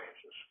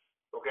dumbasses,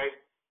 okay?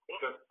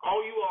 Because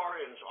all you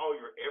are and it's all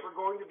you're ever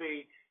going to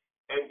be.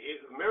 And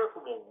America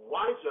will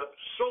wise up,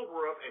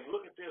 sober up, and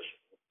look at this,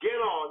 get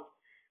on,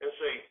 and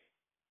say,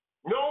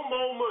 no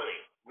more money.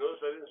 Notice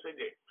I didn't say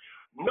dick.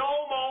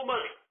 No more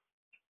money.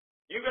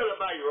 You got to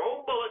buy your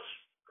own bullets,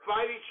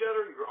 fight each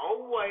other your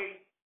own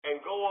way,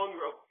 and go on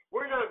your own.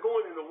 We're not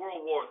going into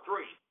World War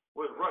III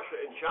with Russia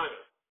and China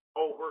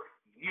over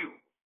you.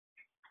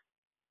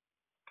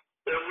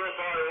 And we'll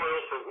buy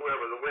oil for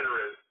whoever the winner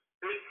is.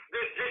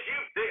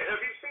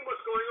 Have you seen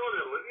what's going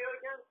on in Libya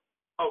again?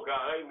 Oh,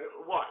 God.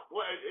 What?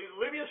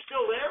 Libya's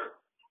still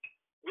there?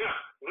 Yeah.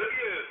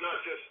 Libya is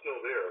not just still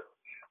there,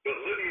 but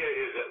Libya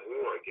is at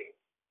war again.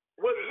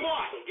 With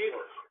what?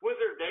 With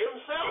their damn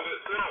self? With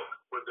itself.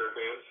 With their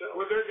damn self.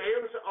 With their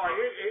damn self. Oh,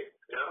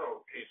 yeah.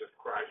 Oh, Jesus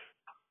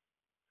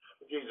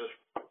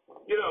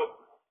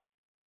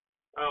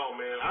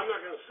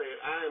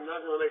I'm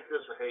not going to make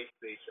this a hate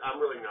speech. I'm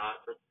really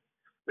not. But,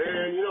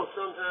 man,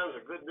 sometimes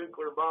a good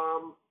nuclear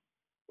bomb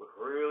would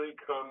really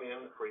come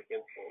in freaking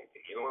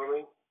handy. You know what I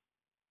mean?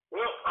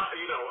 Well,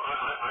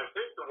 I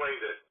think the way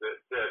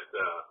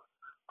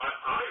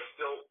I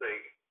still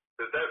think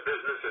that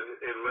business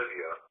in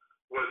Libya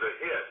was a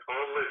hit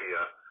on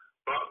Libya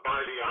by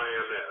the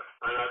IMF,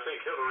 and I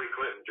think Hillary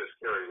Clinton just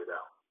carried it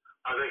out.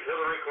 I think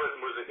Hillary Clinton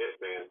was a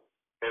hitman,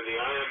 and the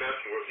IMF,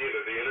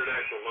 the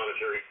International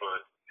Monetary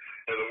Fund,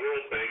 and the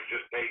World Bank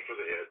just paid for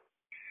the hit.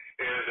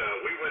 And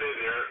we went in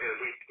there and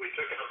we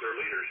took out their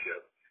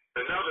leadership.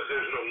 And now that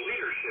there's no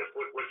leadership,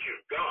 what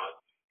you've got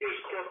is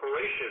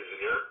corporations in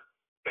there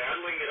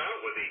battling it out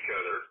with each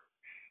other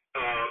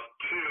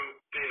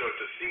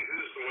to see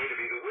who's going to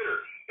be the winner.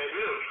 And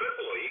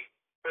Tripoli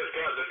has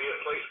gotten to be a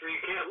place where you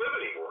can't live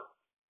anymore.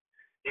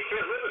 You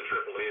can't live in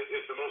Tripoli.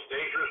 It's the most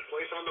dangerous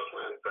place on the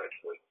planet,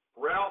 practically.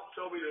 Ralph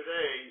told me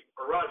today,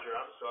 or Roger,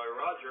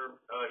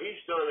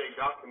 he's done a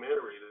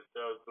documentary that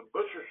the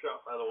Butcher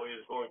Shop, by the way,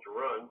 is going to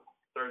run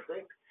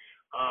Thursday,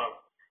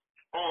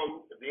 on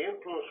the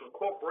influence of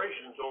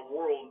corporations on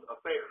world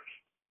affairs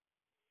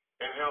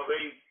and how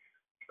they,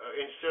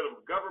 instead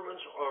of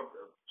governments or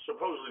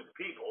supposedly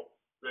people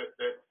that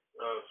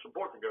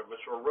support the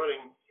governments or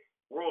running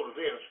world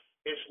events,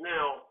 it's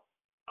now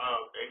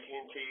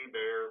AT&T,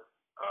 Bear,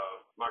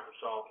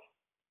 Microsoft.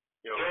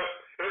 Yeah,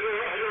 and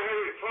they're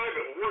having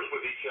private wars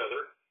with each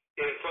other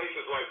in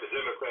places like the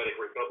Democratic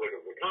Republic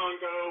of the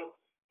Congo,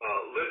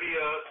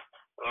 Libya,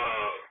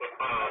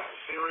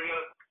 Syria.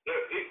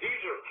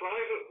 These are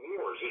private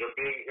wars that are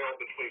being held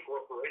between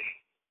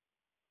corporations.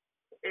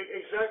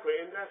 Exactly,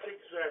 and that's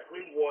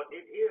exactly what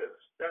it is.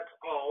 That's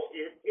all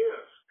it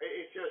is.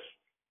 It's just,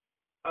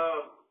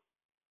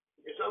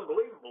 it's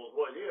unbelievable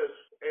what it is.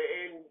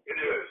 And it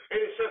is. And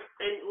it's just,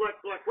 and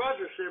like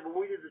Roger said when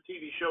we did the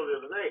TV show the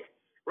other day,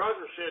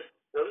 Roger said,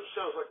 "Now this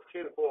sounds like the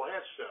tinfoil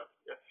hat stuff."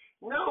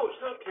 No, it's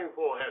not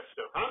tinfoil hat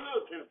stuff. I'm not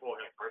a tinfoil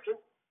hat person.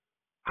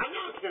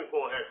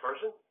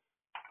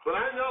 But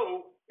I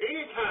know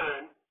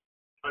anytime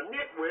a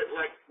nitwit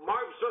like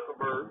Mark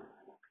Zuckerberg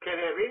can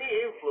have any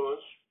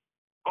influence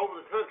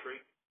over the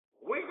country,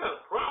 we got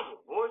a problem,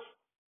 boys.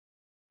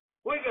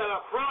 We got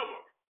a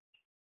problem.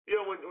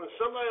 When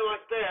somebody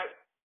like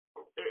that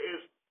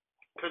is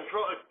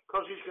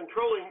because he's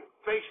controlling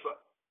Facebook.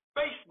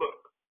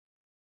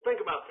 Think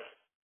about that.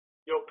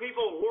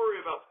 People worry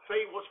about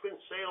what's been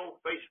said on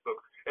Facebook.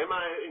 Am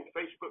I in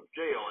Facebook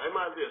jail? Am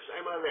I this?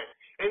 Am I that?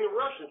 And the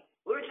Russians,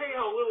 let me tell you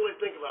how little they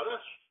think about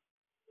us.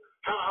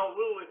 How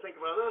little they think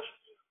about us.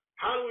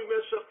 How do we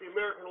mess up the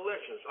American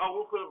elections? Oh,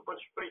 we'll put up a bunch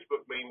of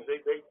Facebook memes.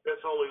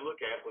 That's all they look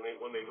at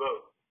when they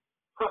vote.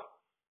 Huh.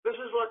 This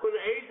is like when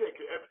the AIDS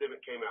epidemic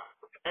came out,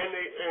 and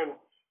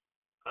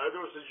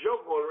there was a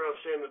joke going around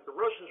saying that the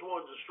Russians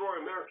wanted to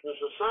destroy American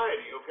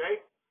society. Okay,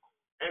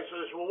 and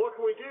so they said, well, what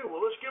can we do?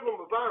 Well, let's give them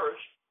a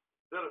virus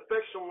that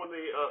affects them when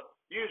they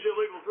use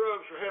illegal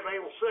drugs or have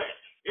anal sex.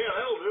 Yeah,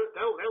 that'll do it.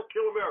 That'll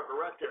kill America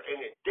right there, and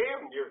it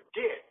damn near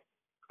did.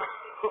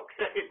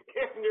 Okay, it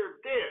damn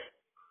near did.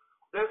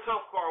 That's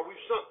how far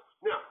we've sunk.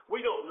 Now,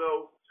 we don't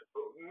know.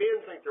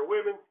 Men think they're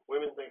women.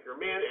 Women think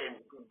they're men. And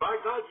by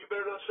God, you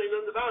better not say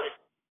nothing about it.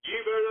 You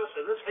better not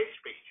say, that's hate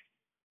speech.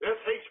 That's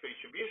hate speech.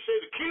 If you say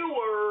the Q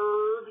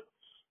word,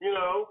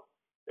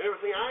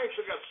 everything. I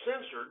actually got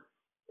censored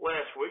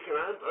last week, and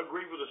I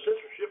agreed with the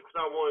censorship because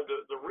I wanted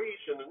the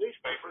reach in the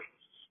newspapers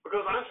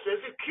because I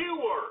said the Q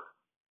word.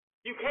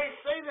 You can't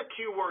say the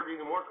Q word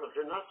anymore because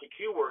they're not the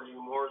Q word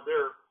anymore.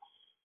 They're,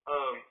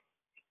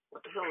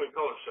 what the hell do they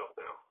call themselves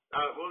now?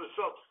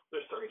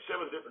 There's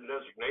 37 different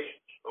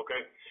designations,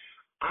 okay?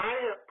 I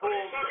have pulled...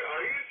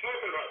 Are you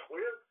talking about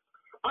queer?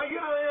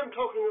 Yeah, I am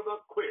talking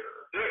about queer.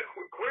 Yeah,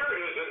 queer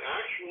is an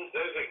actual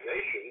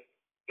designation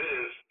that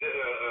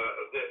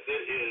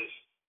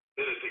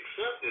is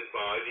accepted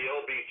by the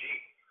LBG.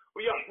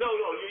 Well, yeah, no,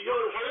 you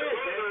understand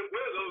that.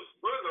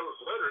 Where are those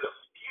letters?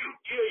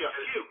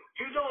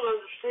 You don't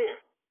understand.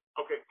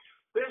 Okay,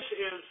 this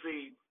is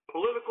the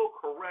political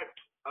correct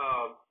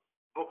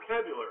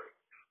vocabulary.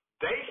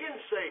 They can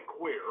say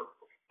queer,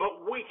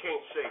 but we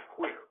can't say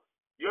queer.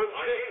 You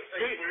understand? I can't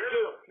say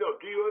queer? No,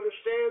 do you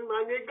understand,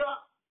 my nigga?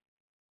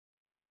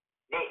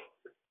 No,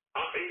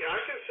 I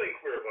can say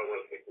queer if I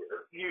want to say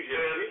queer. You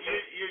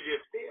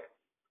just did.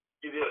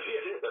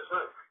 That's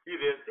right. You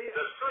just did.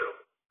 That's true.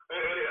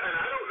 And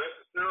I don't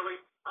necessarily,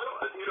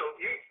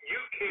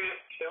 you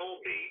can't tell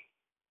me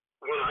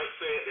when I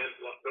say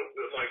it,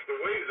 like the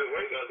way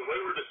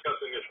we're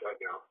discussing this right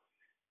now,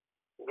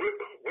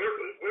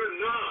 we're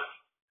not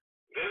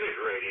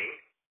denigrating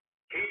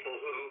people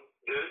who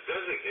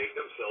designate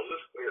themselves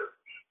as queer.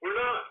 We're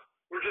not.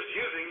 We're just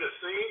using the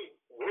same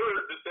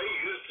word that they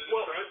use to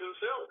describe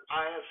themselves.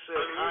 I've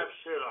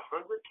said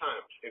 100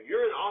 times, if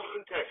you're in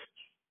Austin, Texas,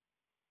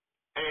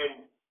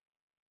 and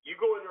you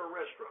go into a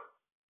restaurant,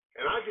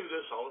 and I do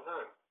this all the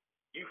time,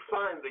 you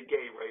find the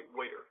gay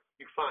waiter.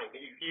 You find him.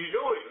 You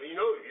know him. I mean,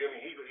 you're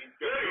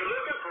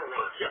looking for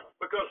one. Yeah,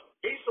 because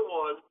he's the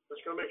one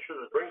that's going to make sure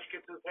the drinks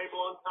get to the table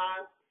on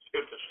time.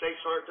 if the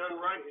stakes aren't done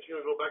right, he's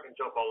going to go back and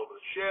jump all over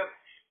the ship.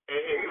 And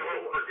he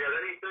won't forget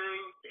anything.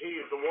 He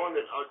is the one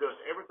that does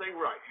everything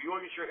right. You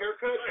want to get your hair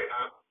cut?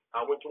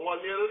 I went to one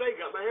the other day,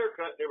 got my hair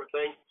cut and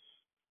everything.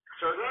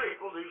 Certain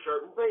people do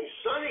certain things.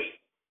 Sonny,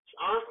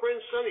 our friend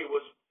Sonny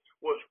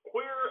was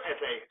queer as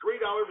a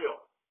 $3 bill.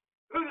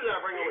 Who did I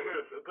bring over here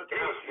to put the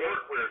house together?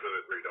 More queer than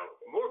a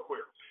 $3. More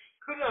queer.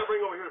 Who did I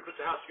bring over here to put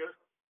the house together?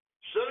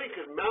 Sonny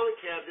could mount a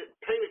cabinet,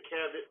 paint a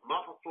cabinet,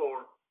 mop a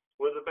floor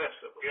with the best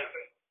of them. Yeah.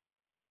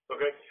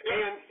 Okay?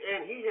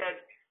 And he had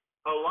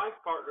a life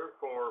partner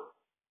for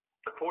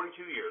 42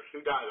 years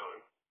who died on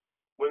him.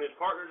 When his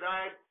partner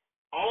died,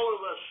 all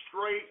of us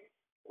straight,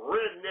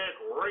 redneck,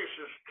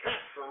 racist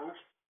Texans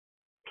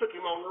took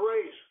him on the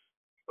race,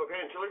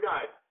 okay, until he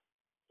died.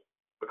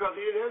 Because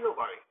he didn't have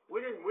nobody. We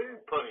didn't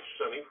punish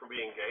Sonny for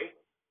being gay.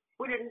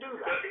 We didn't do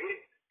that.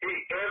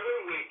 Every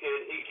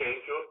weekend he came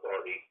to a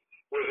party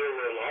where there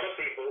were a lot of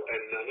people,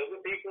 and none of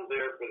the people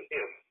there but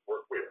him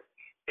were queer.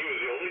 He was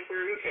the only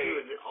queer who came. He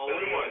was the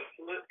only one.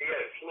 He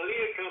had plenty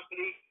of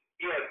company.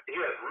 He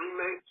had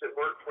roommates that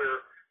weren't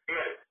queer.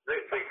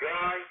 The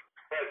guy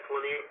had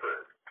plenty of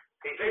friends.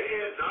 He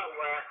did not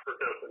lack for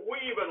company. We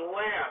even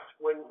laughed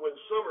when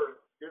Summer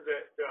did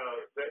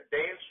that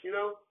dance, you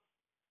know.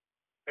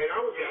 And I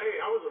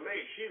was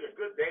amazed. She's a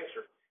good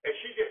dancer, and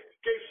she just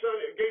gave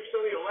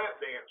Sonny a lap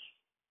dance.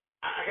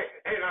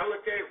 And I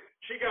looked at him.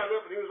 She got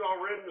up and he was all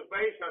red in the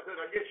face. And I said,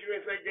 "I guess you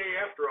ain't that gay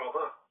after all,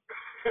 huh?"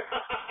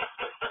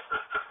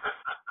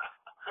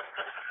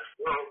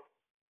 Well,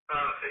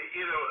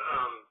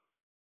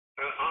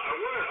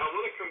 I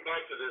want to come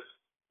back to this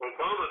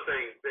Obama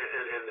thing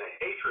and the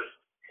hatred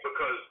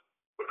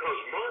because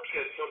Mark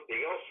said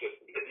something else that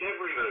it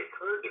never even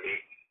occurred to me.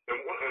 And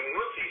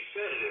once he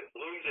said it, it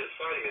bloomed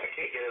inside me. I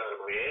can't get it out of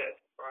my head.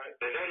 Right.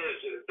 And that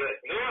is that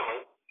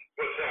now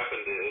what's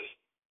happened is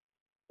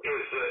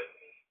that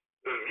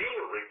the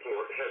Mueller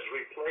report has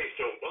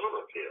replaced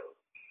Obamacare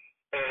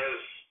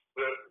as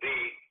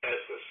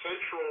the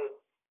central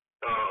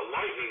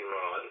lightning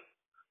rod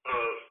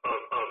of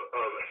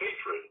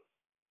hatred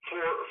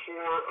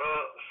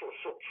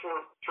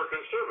for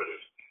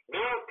conservatives.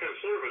 Now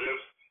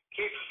conservatives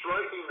keep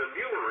striking the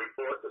Mueller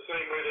report the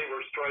same way they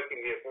were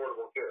striking the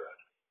Affordable Care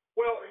Act.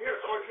 Well,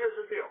 here's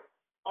the deal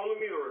on the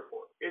Mueller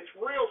report. It's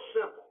real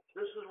simple.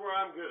 This is where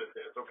I'm good at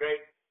this, okay?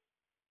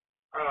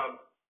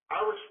 I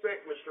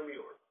respect Mr.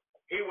 Mueller.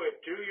 He went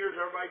 2 years,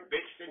 everybody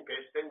bitched and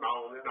pissed and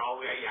moaned and all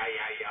that.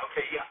 Yeah.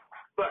 Okay, yeah.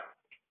 But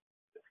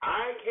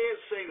I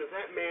can't say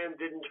that man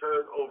didn't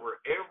turn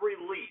over every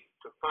leaf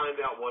to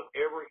find out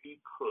whatever he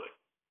could.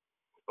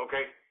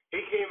 Okay? He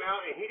came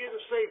out and he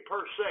didn't say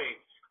per se,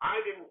 I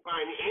didn't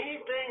find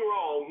anything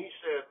wrong. He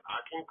said,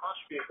 I can't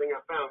prosecute anything I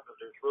found because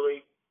there's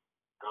really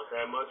not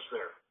that much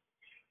there.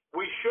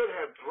 We should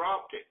have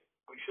dropped it.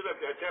 We should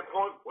have, at that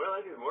point, well,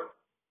 that didn't work.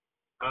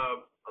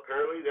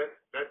 Apparently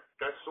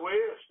that's the way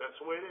it is. That's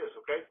the way it is,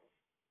 okay?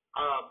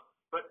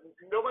 But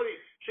nobody,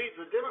 see,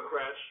 the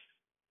Democrats,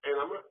 and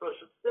I'm going to fuss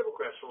at the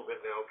Democrats a little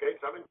bit now, okay?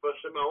 Because I've been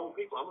fussing at my own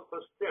people. I'm going to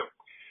fuss at them.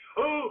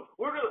 Oh,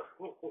 we're gonna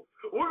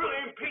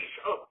impeach.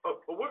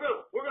 We're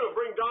gonna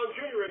bring Don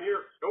Jr. in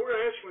here, and we're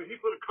gonna ask him if he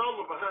put a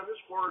comma behind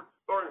this word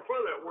or in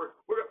front of that word.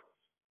 We're gonna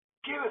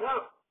give it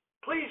up.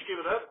 Please give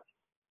it up.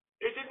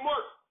 It didn't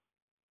work.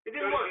 It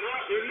didn't work.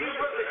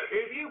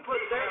 If you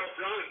put that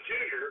Don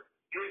Jr.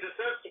 to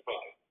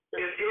testify,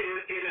 it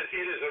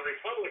is a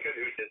Republican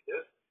who did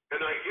this,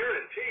 and I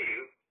guarantee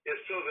you,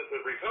 it's so that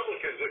the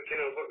Republicans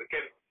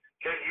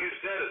can use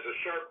that as a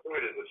sharp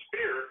point of the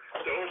spear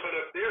to open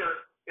up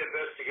their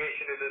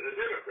investigation into the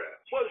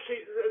Democrats. Well,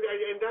 see,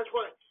 and that's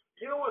why,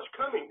 you know what's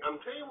coming.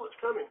 I'm telling you what's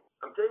coming.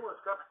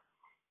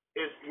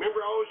 Is,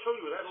 remember I always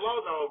told you, that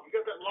law dog, you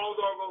got that law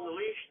dog on the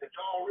leash, and it's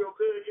all real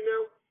good, you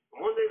know?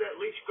 And one day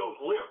that leash goes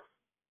limp.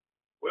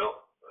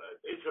 Well,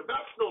 it's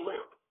about to go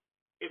limp.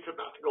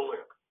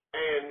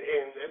 And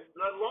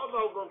that law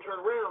dog's going to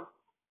turn around,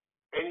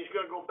 and he's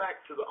going to go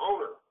back to the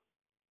owner.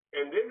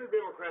 And then the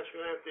Democrats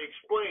are going to have to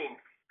explain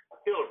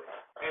Hillary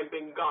and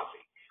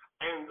Benghazi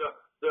and the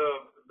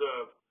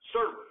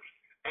servers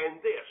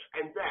and this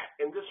and that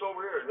and this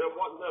over here and then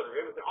what another,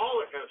 everything, all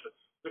that kind of stuff.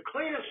 The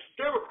cleanest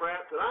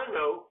Democrat that I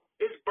know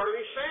is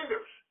Bernie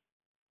Sanders.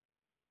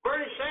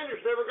 Bernie Sanders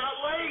never got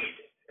laid,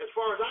 as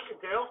far as I can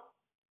tell.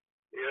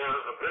 Yeah,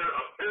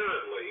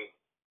 apparently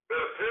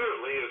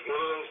is one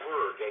of those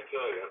words, I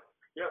tell you.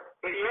 Yeah.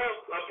 But yeah,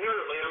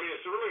 apparently, I mean,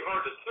 it's really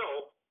hard to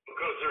tell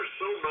because there's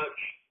so much.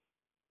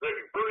 Like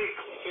Bernie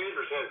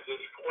Sanders has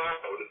this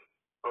cloud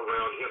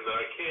around him that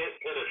I can't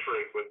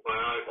penetrate with my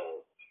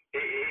eyeballs.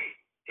 He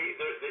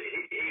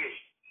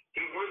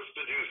wants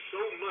to do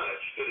so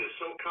much that is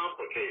so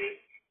complicated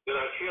that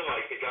I feel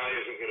like the guy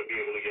isn't going to be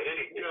able to get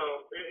anything.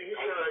 No,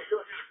 he'll hit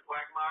a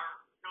quagmire.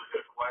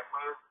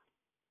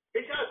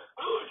 He does.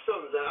 I like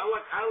some of that. I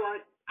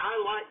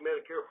like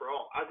Medicare for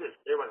all.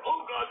 Everybody,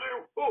 oh God,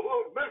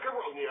 Medicare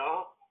for all. Yeah.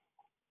 All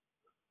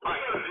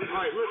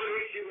right, listen.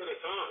 At a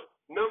time.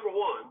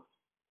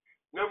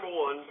 Number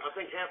one, I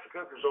think half the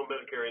country's on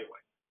Medicare anyway.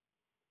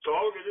 So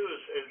all we're going to do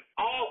is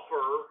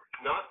offer,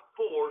 not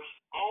force,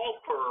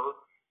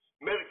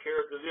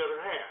 the other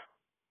half.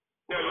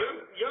 Now,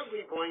 young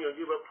people ain't gonna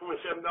give up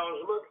 $27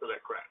 a month for that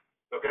crap,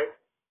 okay?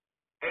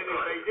 And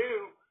if they do,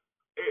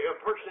 a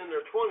person in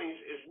their 20s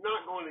is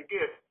not going to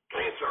get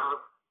cancer,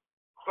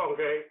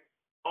 okay,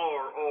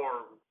 or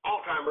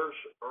Alzheimer's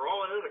or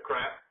all that other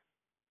crap.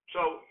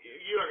 So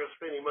you're not going to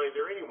spend any money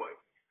there anyway.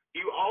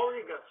 You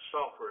already got the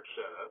software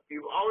set up.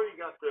 You've already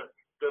got the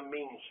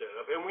means set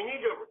up, and we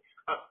need to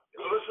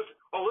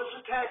let's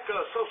attack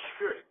Social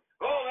Security.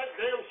 Oh, that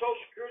damn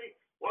Social Security!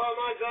 Well,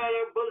 my God,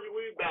 our budget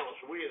we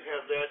balanced. We didn't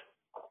have that.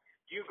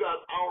 You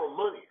got our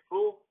money,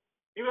 fool.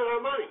 You got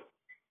our money.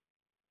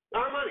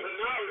 Our money.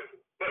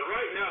 But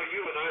right now,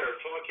 you and I are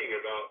talking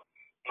about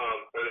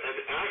an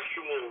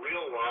actual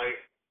real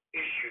life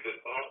issue that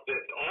ought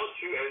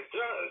to and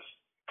does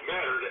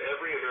matter to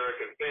every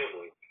American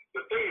family.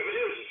 The thing of it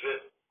is that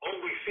all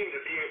we seem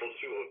to be able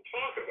to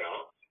talk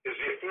about is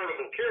the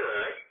Affordable Care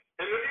Act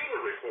and the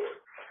dealer report.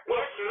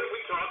 Why can't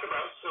we talk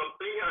about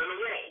something on the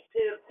wall?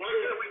 Why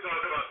can't we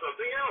talk about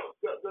something else?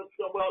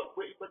 Well,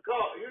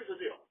 because here's the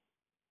deal.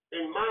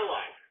 In my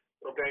life,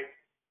 okay,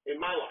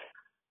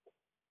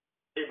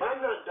 if I'm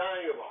not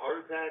dying of a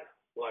heart attack,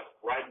 like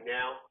right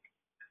now,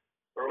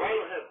 or if I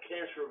don't have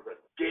cancer of the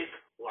dick,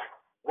 like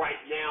right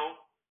now,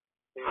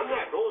 I'm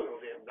not going to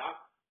them,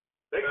 doc.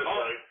 They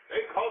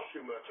cost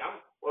too much.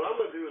 What I'm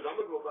going to do is I'm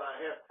going to go buy a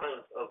half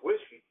pint of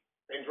whiskey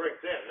and drink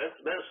that. That's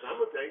the medicine I'm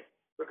going to take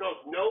because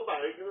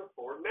nobody can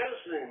afford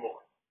medicine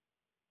anymore.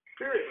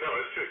 Period. No,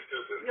 it's too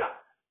expensive. Yeah,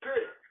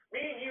 period. Me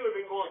and you have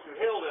been going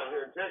through hell down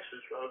here in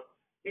Texas.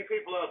 You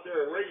people out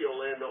there in radio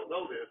land don't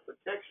know this, but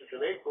Texas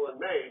in April and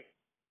May,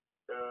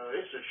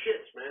 it's the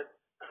shits, man.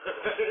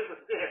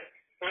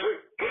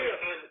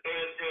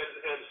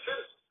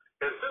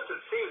 And since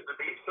it seems to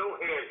be so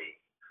handy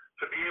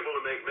to be able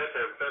to make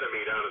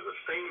methamphetamine out of the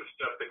same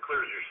stuff that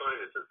clears your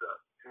sinuses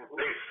up,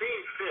 they seem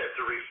fit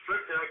to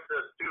restrict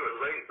access to and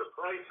raise the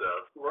price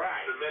of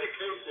the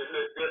medication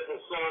that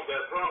will solve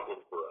that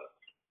problem for us.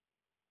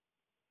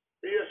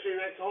 Yeah, see,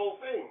 that's the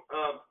whole thing.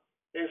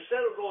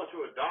 Instead of going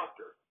to a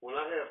doctor, when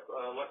I have,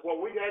 like what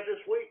we had this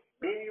week,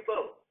 me and you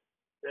both,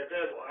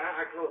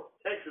 I call it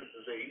Texas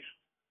disease,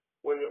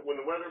 when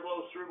the weather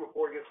blows through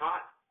before it gets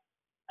hot,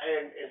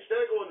 and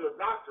instead of going to a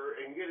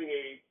doctor and getting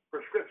a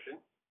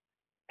prescription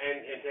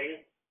and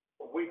taking,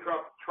 we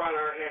trot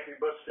our happy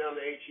butts down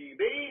to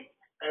HEB,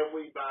 and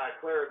we buy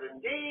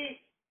Claritin D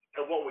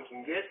and what we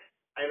can get,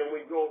 and then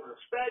we go over the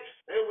specs,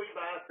 and we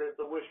buy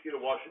the whiskey to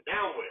wash it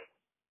down with,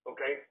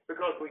 okay?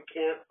 Because we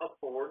can't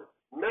afford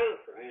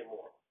medicine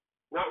anymore.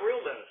 Not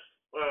real medicine.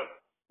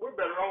 We're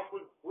better off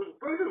with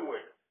voodoo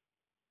women.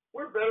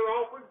 We're better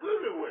off with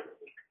voodoo women.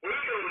 We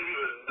don't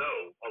even know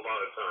a lot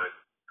of times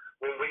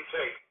when we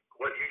take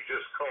what you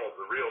just called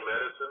the real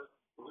medicine,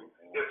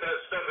 if that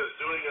stuff is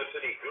doing us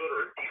any good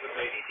or even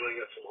maybe doing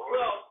us some harm.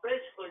 Well,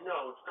 basically,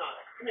 no, it's not.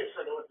 Give me a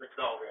second, let me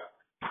dog out.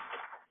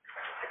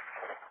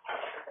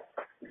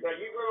 Now,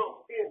 you go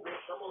on in,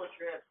 bitch. I'm going to let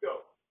your ass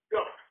go.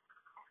 Go.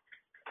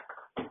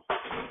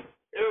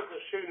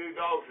 Erica's two new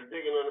dogs are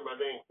digging under my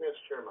dang fence,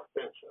 tearing my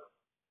fence up.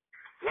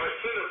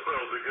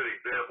 Lisinopril is a good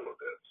example of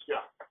this.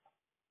 Yeah.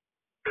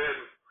 And,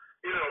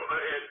 you know,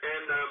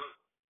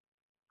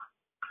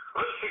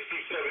 I'm 67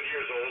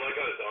 years old. I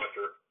got a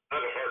doctor. I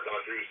have a heart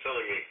doctor who's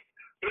telling me,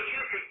 but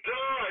you could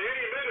die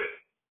any minute.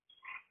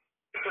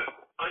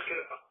 I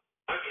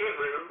can't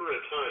remember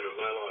a time in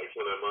my life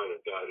when I might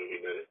have died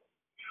any minute.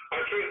 I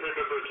can't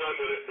remember a time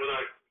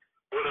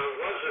when I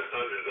wasn't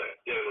under that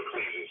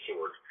Damocles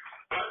sword.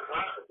 I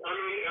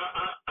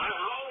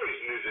always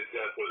knew that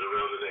death was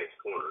around the next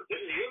corner,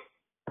 didn't you?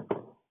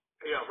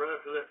 Yeah, right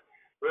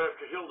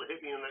after Hilda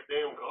hit me in that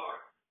damn car.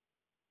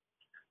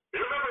 You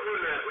remember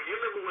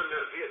when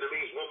that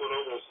Vietnamese woman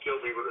almost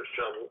killed me with a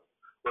shovel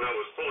when I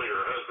was pulling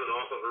her husband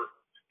off of her?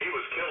 He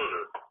was killing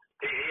her.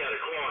 He had a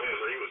claw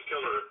hammer. He was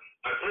killing her.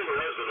 I pulled her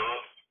husband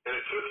off, and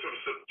it took some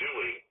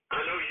subduing.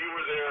 I know you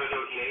were there. I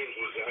know James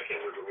was there. I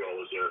can't remember who all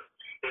was there.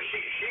 And she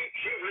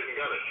went and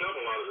got a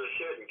shovel out of the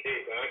shed and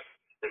came back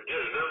and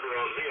did a number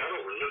on me. I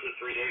don't remember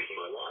 3 days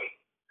of my life.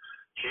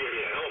 She gave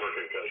me a hell of a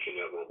concussion,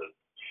 that woman.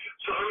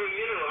 So, I mean,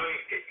 you know,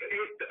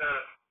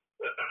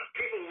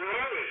 people were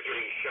always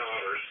getting shot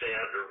or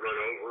stabbed or run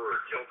over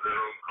or killed in their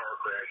own car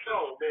crashes.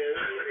 Oh, man.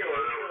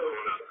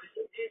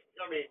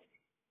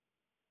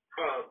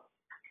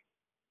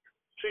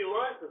 See,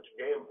 life is a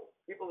gamble.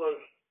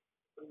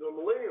 The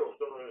millennials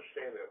don't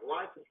understand that.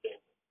 Life is a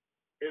gamble.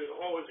 It is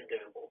always a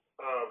gamble.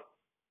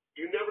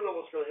 You never know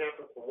what's going to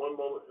happen from one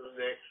moment to the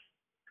next.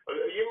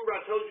 You remember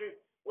I told you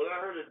when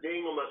I heard a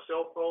ding on my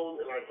cell phone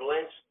and I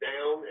glanced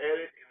down at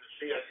it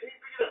and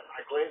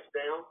I glanced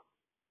down,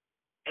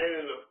 and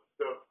in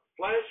the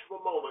flash of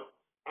a moment,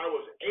 I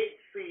was 8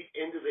 feet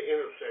into the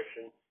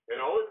intersection,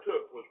 and all it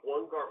took was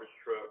one garbage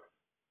truck,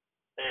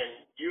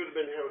 and you would have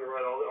been having to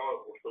write all the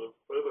articles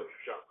for the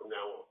butcher shop from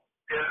now on.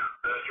 Yeah,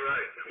 that's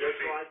right.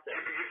 Just like that.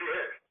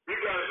 You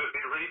guys would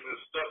be reading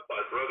stuff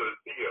by Brother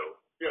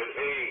Theo and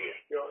hating it.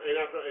 You know, and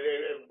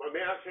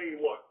man, I'll tell you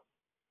what.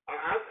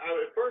 At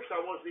first, I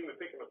wasn't even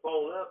picking the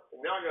phone up, and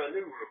now I got a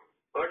new room.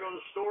 When I go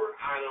to the store,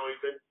 I don't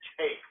even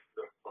take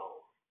the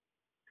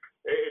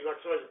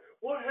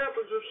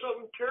happens if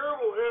something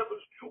terrible happens?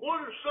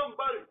 What if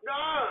somebody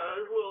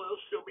dies? Well,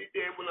 they'll still be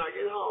dead when I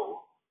get home.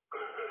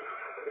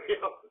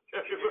 You know,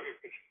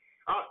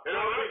 and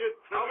I'll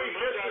be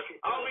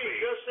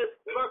just as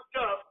fucked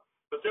up,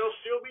 but they'll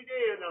still be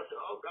dead. And I'll say,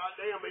 oh,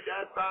 goddamn, they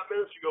died 5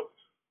 minutes ago.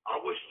 I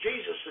wish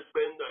Jesus had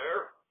been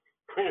there.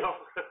 You know.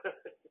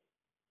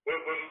 When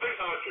my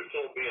doctor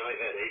told me I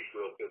had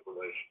atrial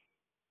fibrillation,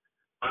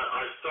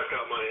 I stuck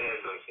out my hand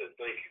and I said,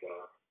 "Thank you,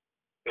 Doc."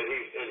 And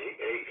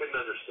he couldn't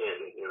understand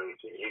it. You know, he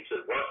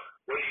said, "What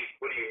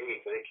do you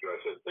mean, thank you?" I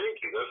said, "Thank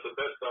you. That's the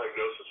best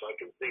diagnosis I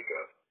can think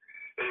of."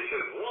 And he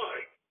said, "Why?"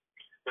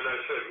 And I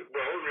said,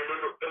 "Well,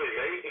 remember Billy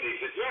Mays?" And he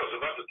said, "Yeah, I was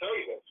about to tell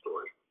you that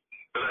story."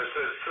 And I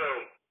said, "So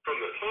from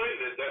the time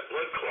that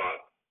blood clot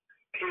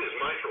hit his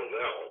mitral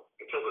valve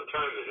until the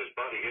time that his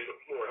body hit the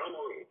floor, how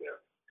long was that?"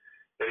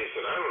 And he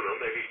said, "I don't know,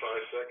 maybe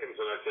 5 seconds."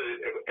 And I said,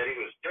 "And he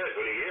was dead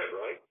when he hit,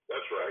 right?"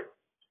 "That's right."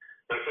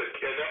 I said,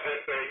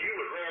 and you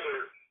would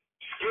rather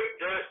skip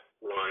that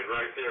line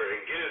right there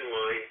and get in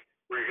line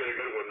where you're going to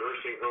go to a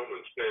nursing home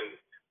and spend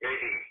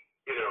maybe,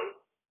 you know,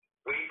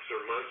 weeks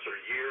or months or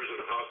years in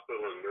the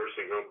hospital and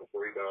nursing home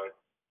before you die?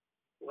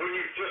 Wouldn't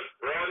you just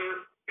rather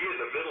be in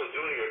the middle of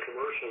doing a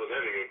commercial and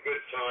having a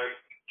good time,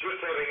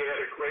 just having had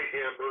a great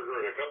hamburger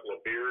and a couple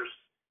of beers,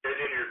 and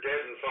then you're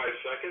dead in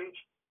 5 seconds?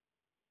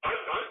 I'd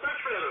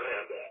much rather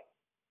have that.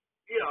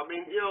 Yeah, I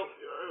mean, you know,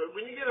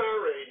 when you get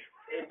our age,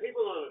 and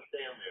people don't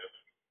understand this,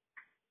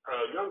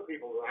 young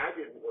people, I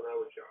didn't when I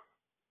was young.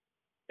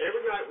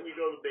 Every night when you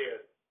go to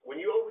bed, when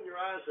you open your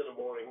eyes in the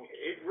morning,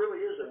 it really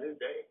is a new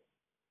day.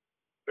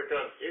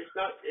 Because it's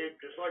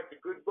just like the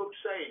good books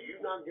say,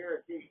 you're not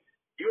guaranteed.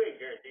 You ain't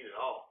guaranteed at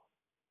all.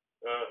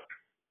 And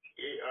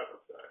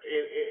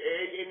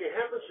it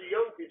happens to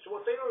young people. So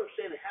what they don't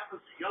understand, it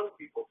happens to young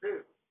people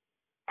too.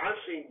 I've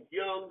seen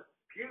young,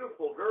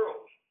 beautiful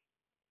girls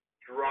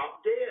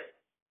drop dead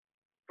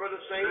for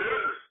the same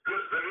reason.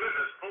 The news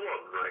is full of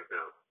them right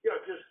now. Yeah,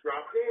 just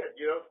drop dead,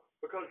 you know,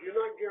 because you're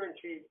not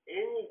guaranteed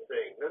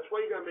anything. That's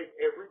why you got to make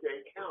every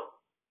day count.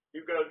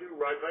 You've got to do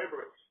right by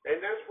everybody. And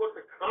that's what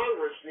the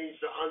Congress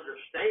needs to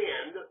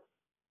understand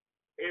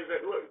is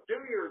that, look, do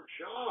your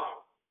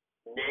job,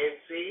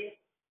 Nancy.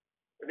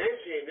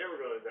 Nancy ain't never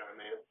going to die,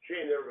 man. She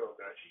ain't never going to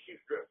die. She's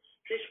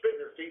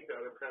spitting her teeth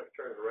out every time she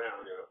turns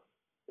around, you know.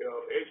 You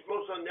know, it's the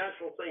most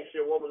unnatural thing to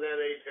see a woman that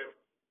age have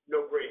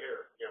no gray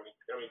hair. You know,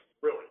 I mean,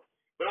 really.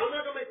 But I'm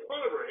not going to make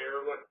fun of her hair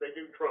like they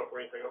do Trump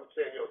or anything. I'm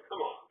saying, you know, come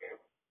on, man.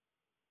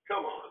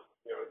 Come on.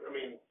 You know, I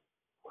mean,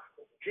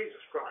 Jesus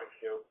Christ,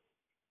 you know.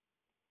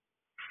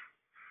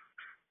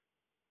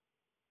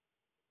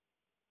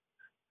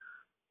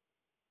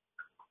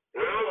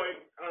 Well, anyway,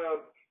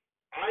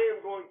 I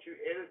am going to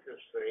edit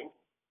this thing,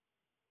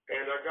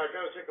 and I got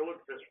to take a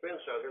look at this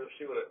fence out here to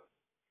see what a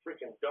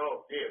freaking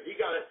dog did. He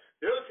got it.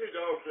 The other 2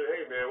 dogs said,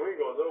 "Hey, man, we ain't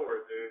going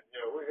nowhere, dude. You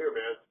know, we're here,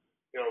 man."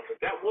 You know,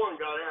 but that one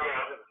got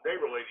out. The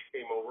neighbor lady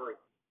came over and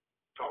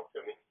talked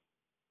to me.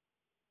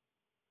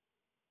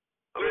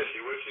 What'd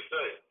she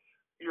say?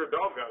 Your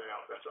dog got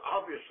out. That's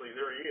obviously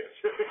there he is.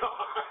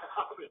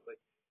 Obviously.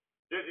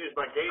 Is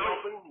my gate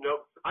open?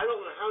 No. I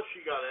don't know how she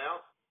got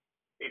out.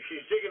 If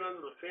she's digging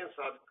under the fence,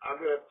 I'm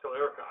going to have to tell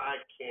Erica I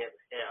can't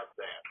have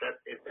that.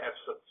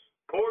 That's the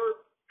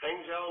Porter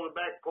hangs out on the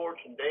back porch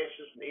and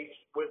dances and eats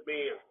with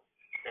me,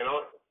 and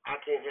I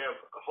can't have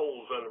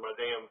holes under my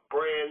damn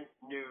brand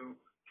new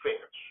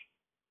fence.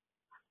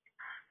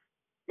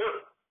 No,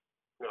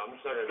 I'm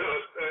just not going to.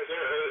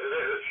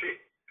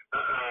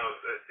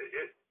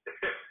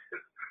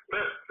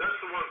 That's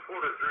the one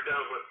Porter threw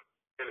down with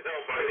and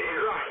held by the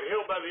ear. Right,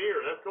 held by the ear.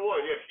 That's the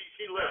one. Yeah,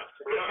 she left.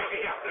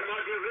 Yeah. There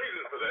might be a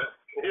reason for that.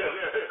 Yeah.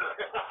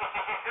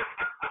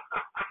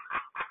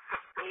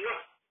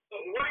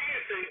 What do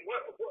you think?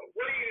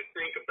 What do you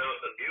think about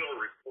the Mueller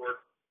report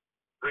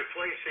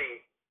replacing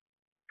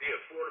the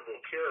Affordable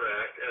Care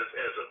Act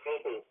as a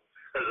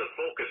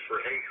focus for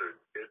hatred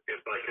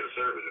by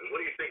conservatives? What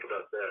do you think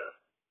about that?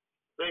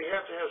 They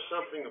have to have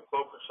something to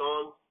focus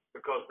on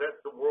because that's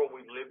the world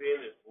we live in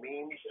is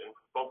memes and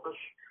focus,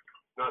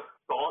 not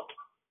thought.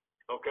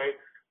 Okay?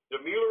 The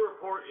Mueller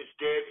report is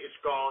dead. It's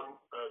gone.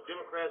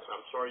 Democrats,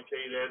 I'm sorry to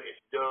tell you that.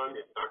 It's done.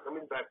 It's not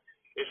coming back.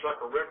 It's like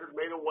a record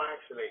made of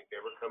wax. It ain't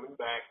never coming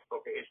back.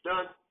 Okay? It's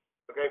done.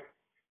 Okay?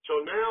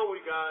 So now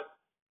we got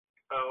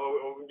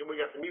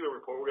the Mueller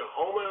report. We're going to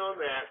home in on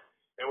that,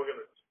 and we're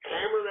going to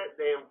hammer that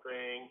damn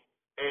thing,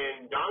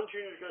 and Don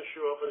Jr. is going to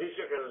show up, and he's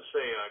going to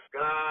say a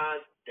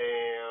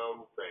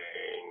goddamn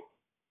thing.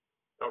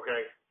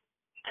 Okay?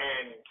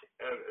 And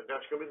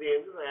that's going to be the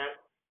end of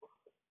that.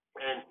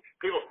 And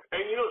people,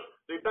 and you know,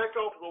 they backed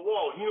off the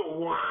wall. You know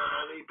why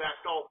they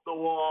backed off the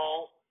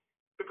wall?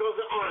 Because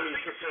the army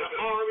took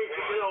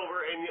it over,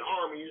 and the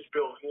army is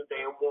building a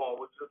damn wall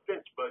with the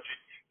defense budget,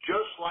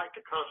 just like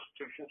the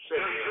Constitution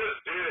said.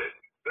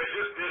 They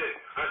just did it.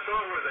 I saw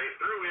where they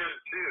threw in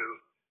too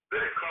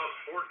that it cost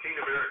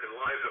 14 American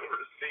lives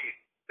overseas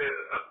in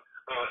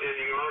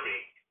the army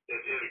in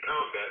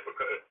combat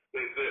because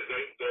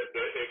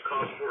it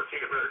cost 14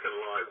 American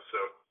lives. So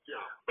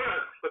yeah,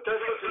 but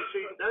that's what they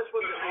see. That's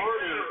what the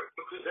army.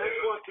 That's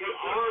what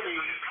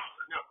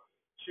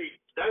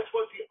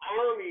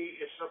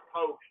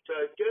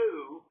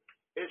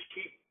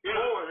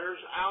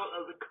out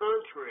of the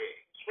country.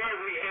 That's why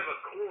we have a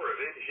Corps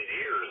of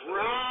Engineers.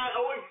 Right.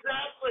 Oh,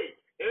 exactly.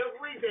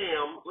 Every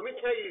damn, let me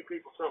tell you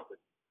people something.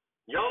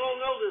 Y'all don't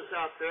know this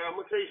out there. I'm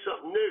going to tell you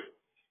something new.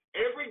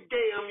 Every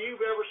dam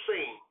you've ever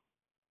seen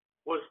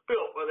was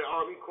built by the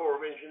Army Corps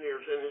of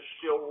Engineers and is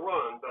still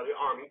run by the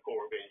Army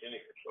Corps of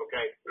Engineers,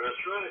 okay?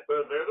 That's right.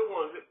 But they're the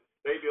ones that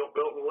they built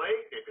Belton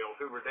Lake, they built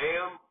Hoover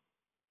Dam.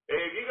 And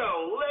if you got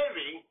a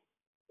levee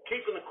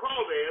keeping the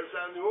crawdads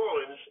out of New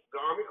Orleans,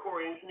 the Army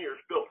Corps of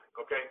Engineers built it,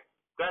 okay?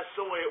 That's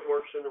the way it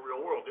works in the real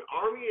world. The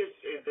Army is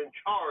in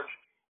charge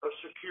of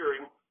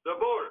securing the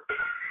border.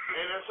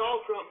 And that's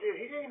all Trump did.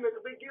 He didn't even make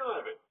a big deal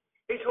out of it.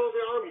 He told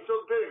the Army,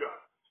 told the Pentagon,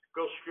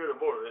 go secure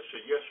the border. They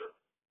said, yes, sir.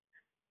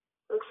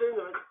 That's the end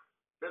of it.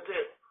 That's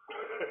it.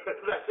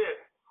 That's it.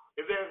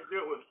 If they have to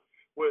do it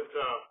with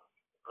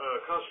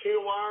concertina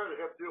wire, they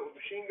have to do it with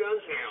machine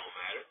guns, it don't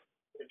matter.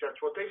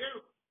 That's what they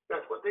do.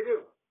 That's what they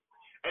do.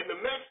 And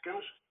the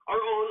Mexicans are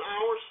on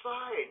our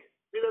side.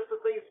 See, that's the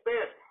thing that's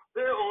bad.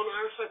 They're on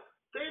our side.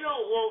 They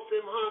don't want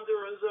them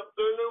Hondurans up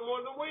there no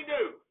more than we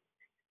do.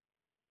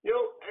 You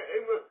know,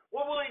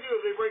 what will they do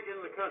if they break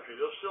into the country?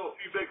 They'll steal a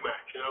few Big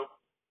Macs, you know.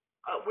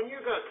 When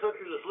you've got a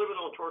country that's living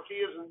on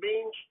tortillas and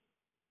beans,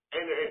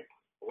 and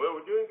well,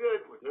 we're doing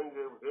good. We're doing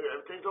good.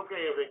 Everything's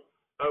okay. Everything.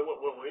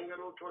 Well, we ain't got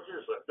no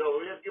tortillas left. No,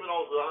 we have to give it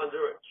all to the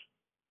Hondurans.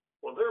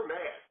 Well, they're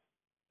mad.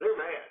 They're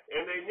mad,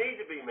 and they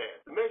need to be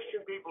mad. The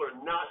Mexican people are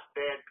not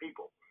bad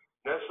people.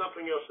 That's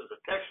something else. As a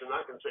Texan,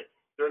 I can say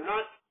they're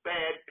not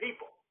bad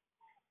people.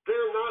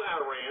 They're not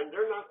Iran.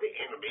 They're not the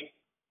enemy.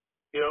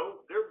 You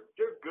know, they're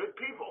good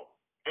people,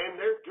 and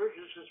they're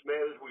just as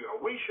mad as we are.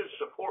 We should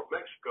support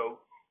Mexico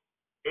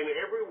in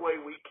every way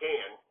we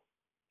can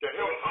to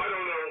help. Well, I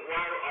don't know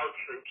why our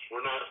troops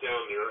were not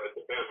down there at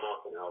the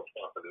Panama Canal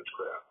stopping this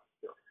crap.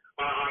 Yeah.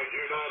 I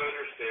do not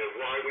understand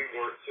why we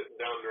weren't sitting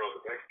down there on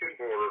the Mexican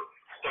border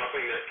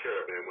stopping that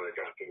caravan when it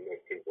got to the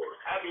Mexican border.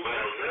 I mean,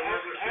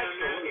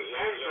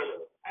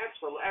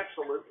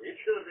 absolutely.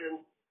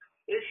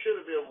 It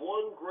should have been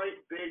one great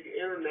big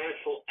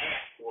international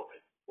ass whooping.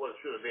 What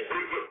it should have been.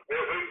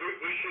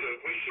 We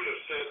should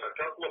have sent a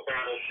couple of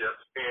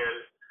battleships and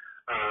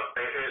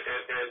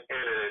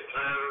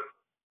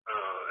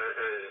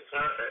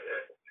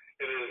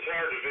an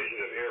entire division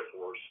of Air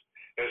Force,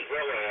 as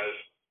well as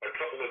a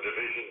couple of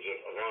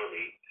divisions of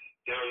Army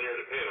down there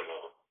to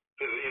Panama,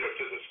 to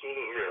the School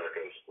of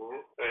Americas,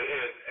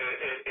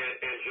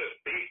 and just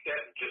beef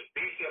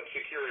up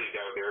security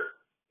down there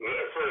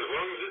for as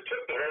long as it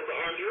took to hold the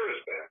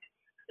Honduras back.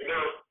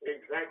 Now,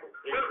 exactly.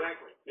 We're looking at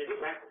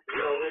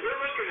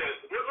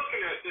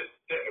this.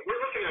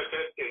 We're looking at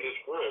that in this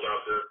world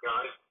out there,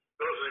 guys.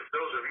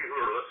 Those of you who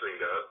are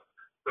listening to us,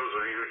 those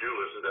of you who do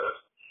listen to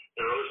us,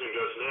 and are listening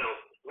to us now,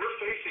 we're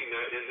facing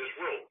that in this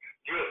world.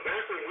 You know,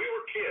 back when we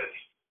were kids,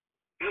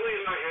 Billy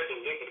and I had to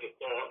live with the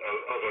thought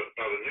of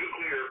a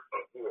nuclear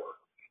war,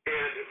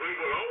 and we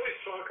would always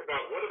talk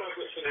about what about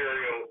the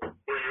scenario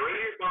where you're in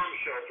your bomb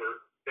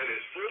shelter that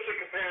is full to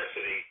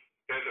capacity,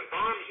 and the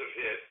bombs have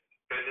hit.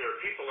 And there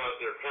are people out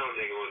there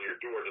pounding on your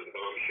door to the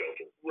bomb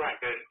shelter. Right.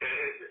 And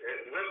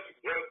what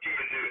do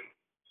you do?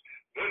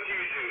 What do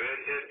you do? And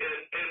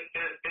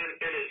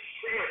it's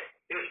sad.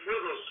 It's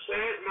one of those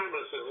sad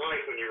moments in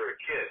life when you're a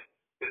kid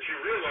that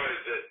you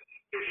realize that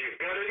if you've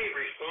got any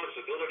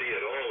responsibility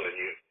at all in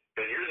you,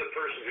 and you're the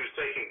person who's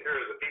taking care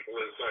of the people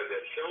inside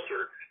that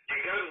shelter,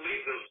 you got to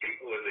leave those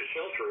people in the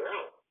shelter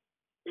out.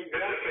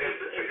 Exactly.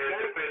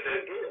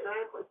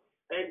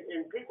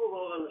 And people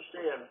don't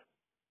understand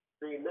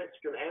the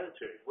Mexican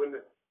attitude. When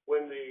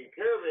the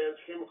caravans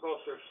came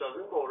across their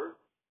southern border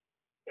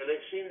and they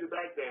seemed to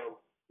back down,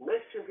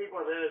 Mexican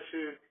people have an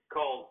attitude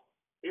called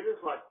it is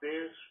like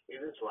this, it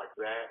is like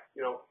that,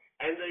 you know,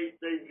 and they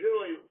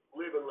generally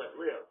live and let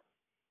live.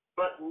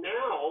 But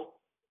now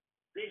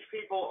these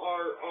people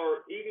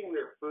are eating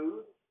their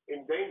food,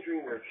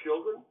 endangering their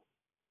children,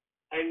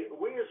 and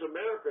we as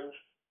Americans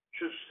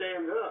should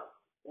stand up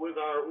with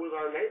our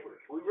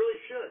neighbors. We really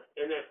should.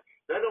 And that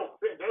don't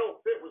fit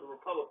with the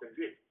Republican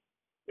view.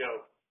 You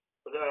know,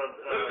 they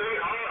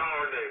are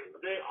our neighbors.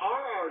 They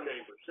are our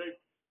neighbors.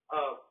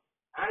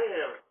 I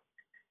have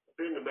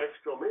been to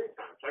Mexico many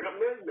times. I got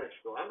married in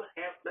Mexico. I'm a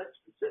half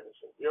Mexican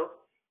citizen. You know,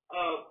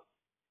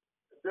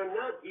 they're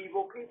not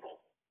evil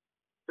people.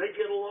 They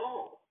get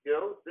along. You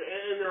know,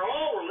 and they're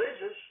all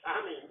religious.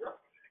 I mean,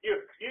 you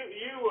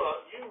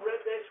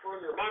rednecks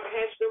wearing your MAGA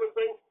hats and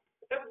everything.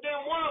 Every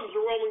damn one of them's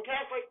a Roman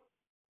Catholic.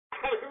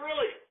 I mean,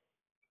 really?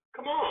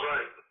 Come on.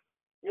 Right.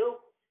 You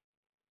know.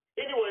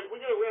 Anyway, we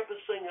got to wrap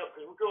this thing up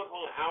because we're going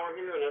on an hour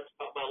here, and that's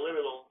about my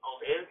limit on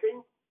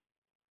editing.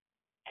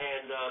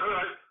 And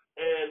I'm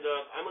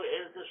going to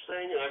edit this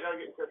thing, and I got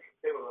to get in touch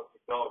with Kevin about the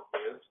dog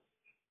fence.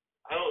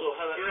 I don't know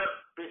how that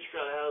bitch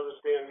got out of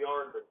this damn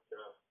yard, but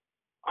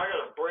I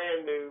got a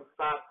brand new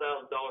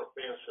 $5,000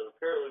 fence, and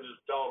apparently this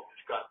dog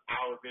just got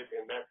out of it,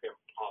 and that's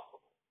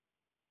impossible.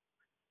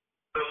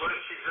 Unless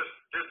she just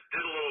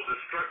did a little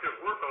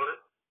destructive work on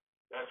it.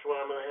 That's what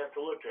I'm going to have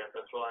to look at.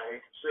 That's what I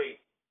hate to see.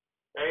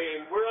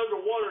 Hey, we're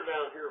underwater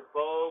down here,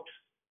 folks.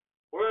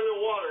 We're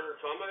underwater,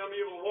 so I'm not going to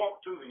be able to walk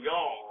through the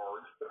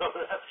yard.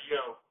 That's, you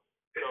know.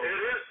 So, it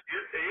is.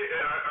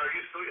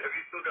 Have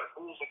you still got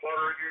pools of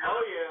water in your yard?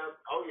 oh, yeah.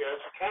 Oh, yeah.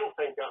 It's a cattle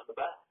tank out in the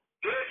back.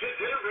 Did it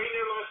rain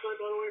there last night,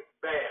 by the way?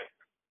 Bad.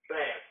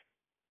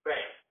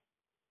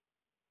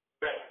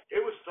 It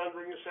was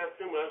thundering this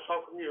afternoon. When I was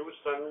talking to you, it was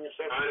thundering this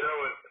afternoon. I know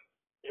it.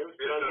 It was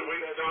thundering We,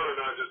 this Don afternoon.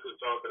 and I just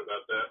been talking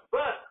about that.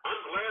 But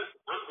I'm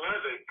glad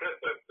they cut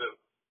that.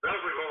 Now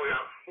we've only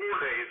got 4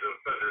 days of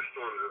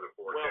thunderstorms in the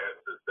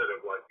forecast instead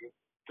of like.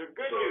 the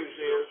good news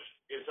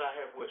is I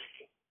have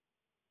whiskey.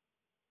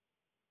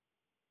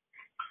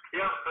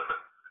 Yeah,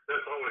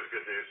 that's always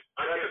good news.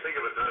 I can't think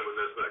of a time when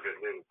that's not good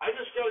news. I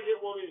just got to get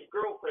one of these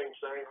girl things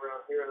hanging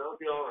around here, and I'll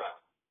be all right.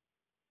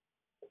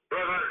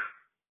 Brother,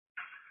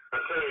 I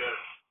tell you,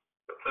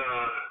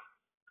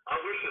 I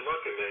wish you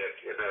luck in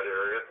that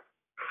area.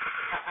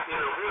 You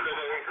know, we're in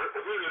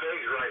an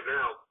age right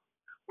now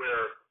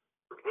where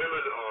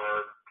women are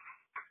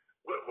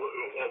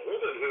a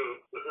woman who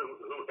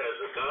has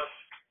enough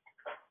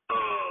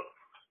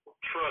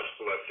trust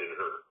left in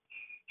her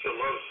to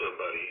love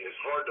somebody. It's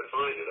hard to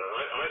find it.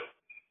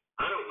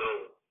 I don't know.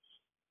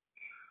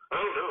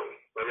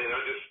 I mean,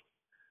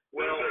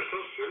 they're so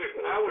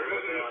cynical. I don't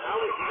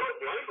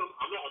blame them.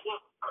 I'm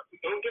not.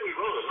 Don't get me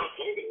wrong. I'm not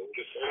blaming them. I'm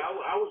just saying.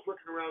 I was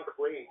looking around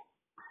clean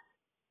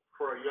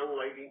for a young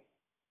lady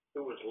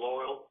who was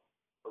loyal,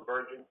 a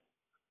virgin,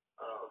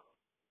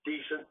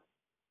 decent,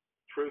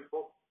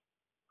 truthful,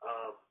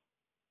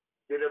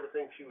 did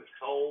everything she was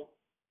told,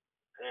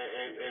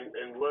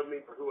 and loved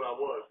me for who I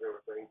was and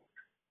everything.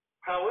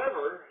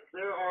 However,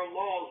 there are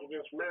laws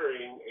against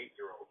marrying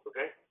 8-year-olds,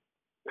 okay?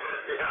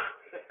 Yeah,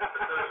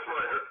 that's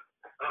right.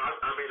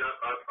 I mean,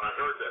 I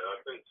heard that. I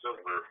think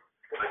somewhere.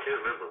 I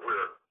can't remember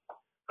where.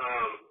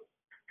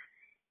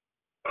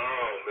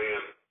 Oh,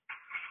 man.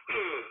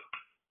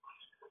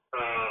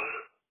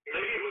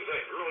 Maybe it was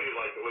that girl you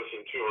like to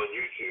listen to on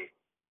YouTube.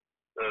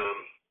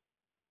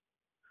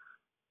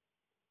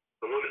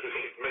 The one that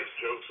makes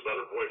jokes about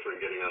her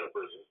boyfriend getting out of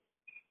prison.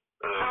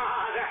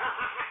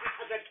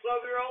 That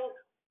 12-year-old?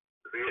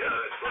 Yeah,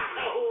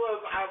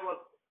 that's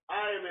what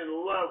I am in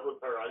love with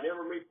her. I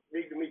never need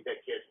to meet that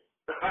kid.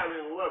 I'm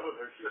in love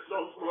with her. She's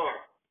so smart.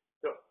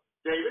 So,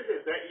 David,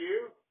 is that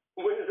you?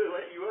 When did they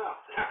let you out?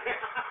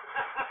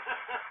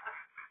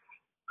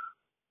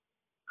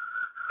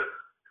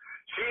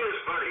 She is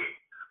funny.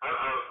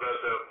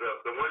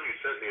 The one you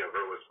sent me of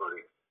her was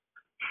funny.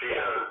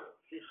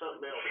 She's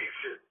something else.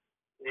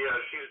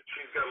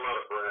 She's got a lot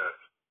of brass.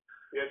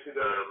 Yeah, she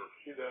does.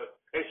 She does.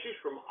 And she's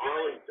from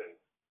Arlington,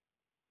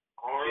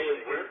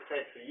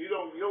 Texas. You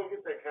don't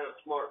get that kind of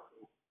smart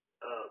from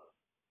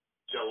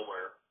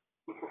Delaware.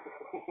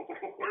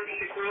 Where is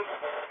she from?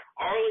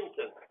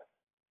 Arlington,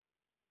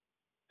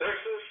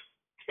 Texas?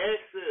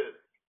 Texas.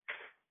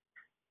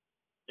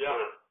 Yeah.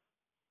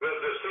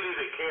 The city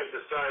that can't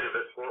decide if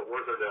it's Fort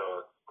Worth or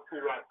Dallas.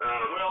 You're right.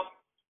 Well,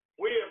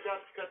 we have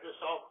got to cut this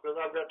off because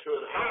I've got to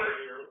an hour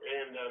here,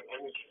 and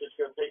it's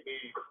going to take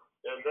me,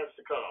 that's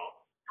the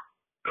cutoff.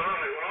 All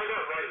right, well, I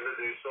got writing to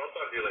do, so I'll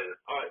talk to you later.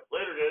 All right,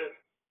 later, Dave.